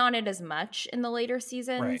don't lean on it as much in the later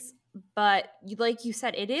seasons, but like you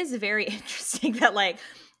said, it is very interesting that like,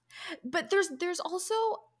 but there's also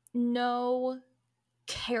no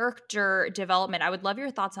character development. I would love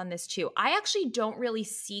your thoughts on this too. I actually don't really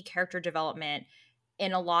see character development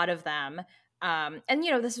in a lot of them. And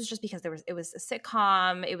you know, this was just because it was a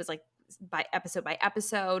sitcom. It was like by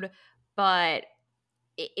episode, but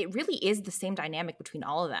it really is the same dynamic between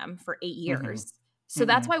all of them for 8 years. So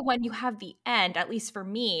that's why when you have the end, at least for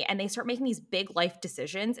me, and they start making these big life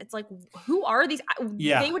decisions, it's like, who are these?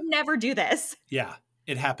 They would never do this. Yeah.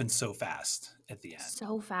 It happens so fast at the end.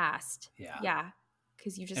 So fast. Yeah. Yeah.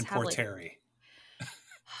 Because you just and have poor like Terry.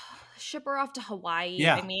 Ship her off to Hawaii.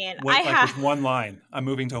 Yeah. I mean, with one line, I'm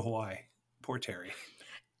moving to Hawaii. Poor Terry.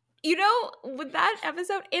 You know, with that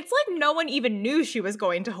episode, it's like no one even knew she was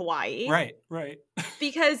going to Hawaii. Right.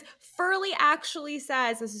 Because Furley actually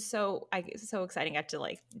says, this is so exciting. I have to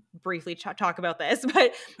like briefly talk about this,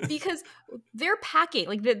 but because they're packing,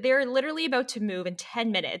 like they're literally about to move in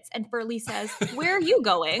 10 minutes. And Furley says, where are you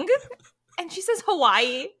going? And she says,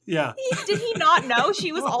 Hawaii. Yeah. Did he not know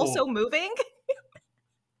she was also moving?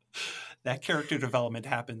 That character development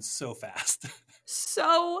happens so fast.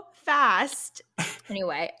 So fast.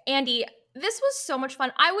 Anyway, Andy, this was so much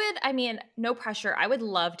fun. No pressure. I would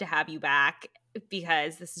love to have you back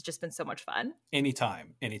because this has just been so much fun.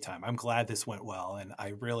 Anytime. I'm glad this went well. And I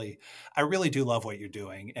really do love what you're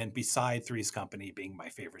doing. And beside Three's Company being my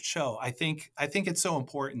favorite show, I think it's so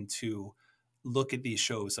important to look at these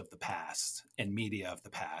shows of the past and media of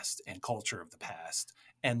the past and culture of the past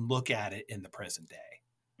and look at it in the present day.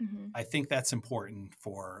 I think that's important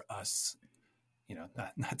for us, you know,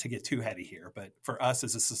 not to get too heady here, but for us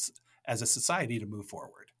as a society to move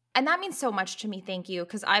forward. And that means so much to me. Thank you.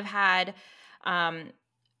 Because I've had,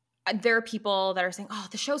 there are people that are saying, oh,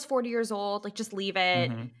 the show's 40 years old. Like, just leave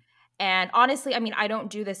it. And honestly, I mean, I don't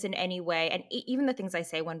do this in any way. And even the things I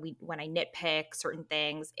say when I nitpick certain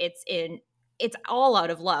things, it's all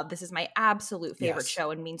out of love. This is my absolute favorite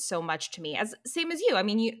show and means so much to me. As same as you. I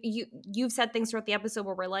mean, you've said things throughout the episode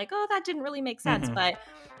where we're like, oh, that didn't really make sense. But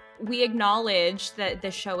we acknowledge that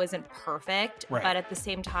the show isn't perfect, but at the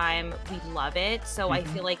same time, we love it. So I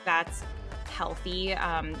feel like that's healthy.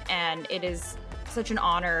 And it is such an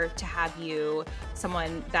honor to have you,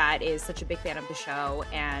 someone that is such a big fan of the show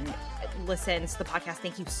and listens to the podcast.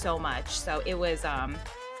 Thank you so much. So it was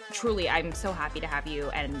truly, I'm so happy to have you,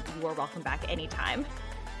 and you are welcome back anytime.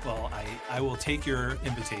 Well, I will take your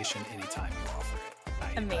invitation anytime you offer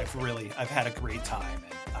it. Amazing. I've had a great time,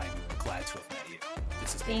 and I'm glad to have met you.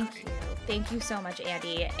 This has been great. Thank you so much,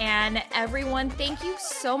 Andy. And everyone, thank you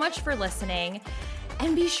so much for listening.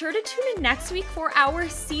 And be sure to tune in next week for our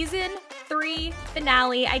season 3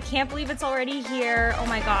 finale. I can't believe it's already here. Oh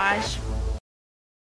my gosh.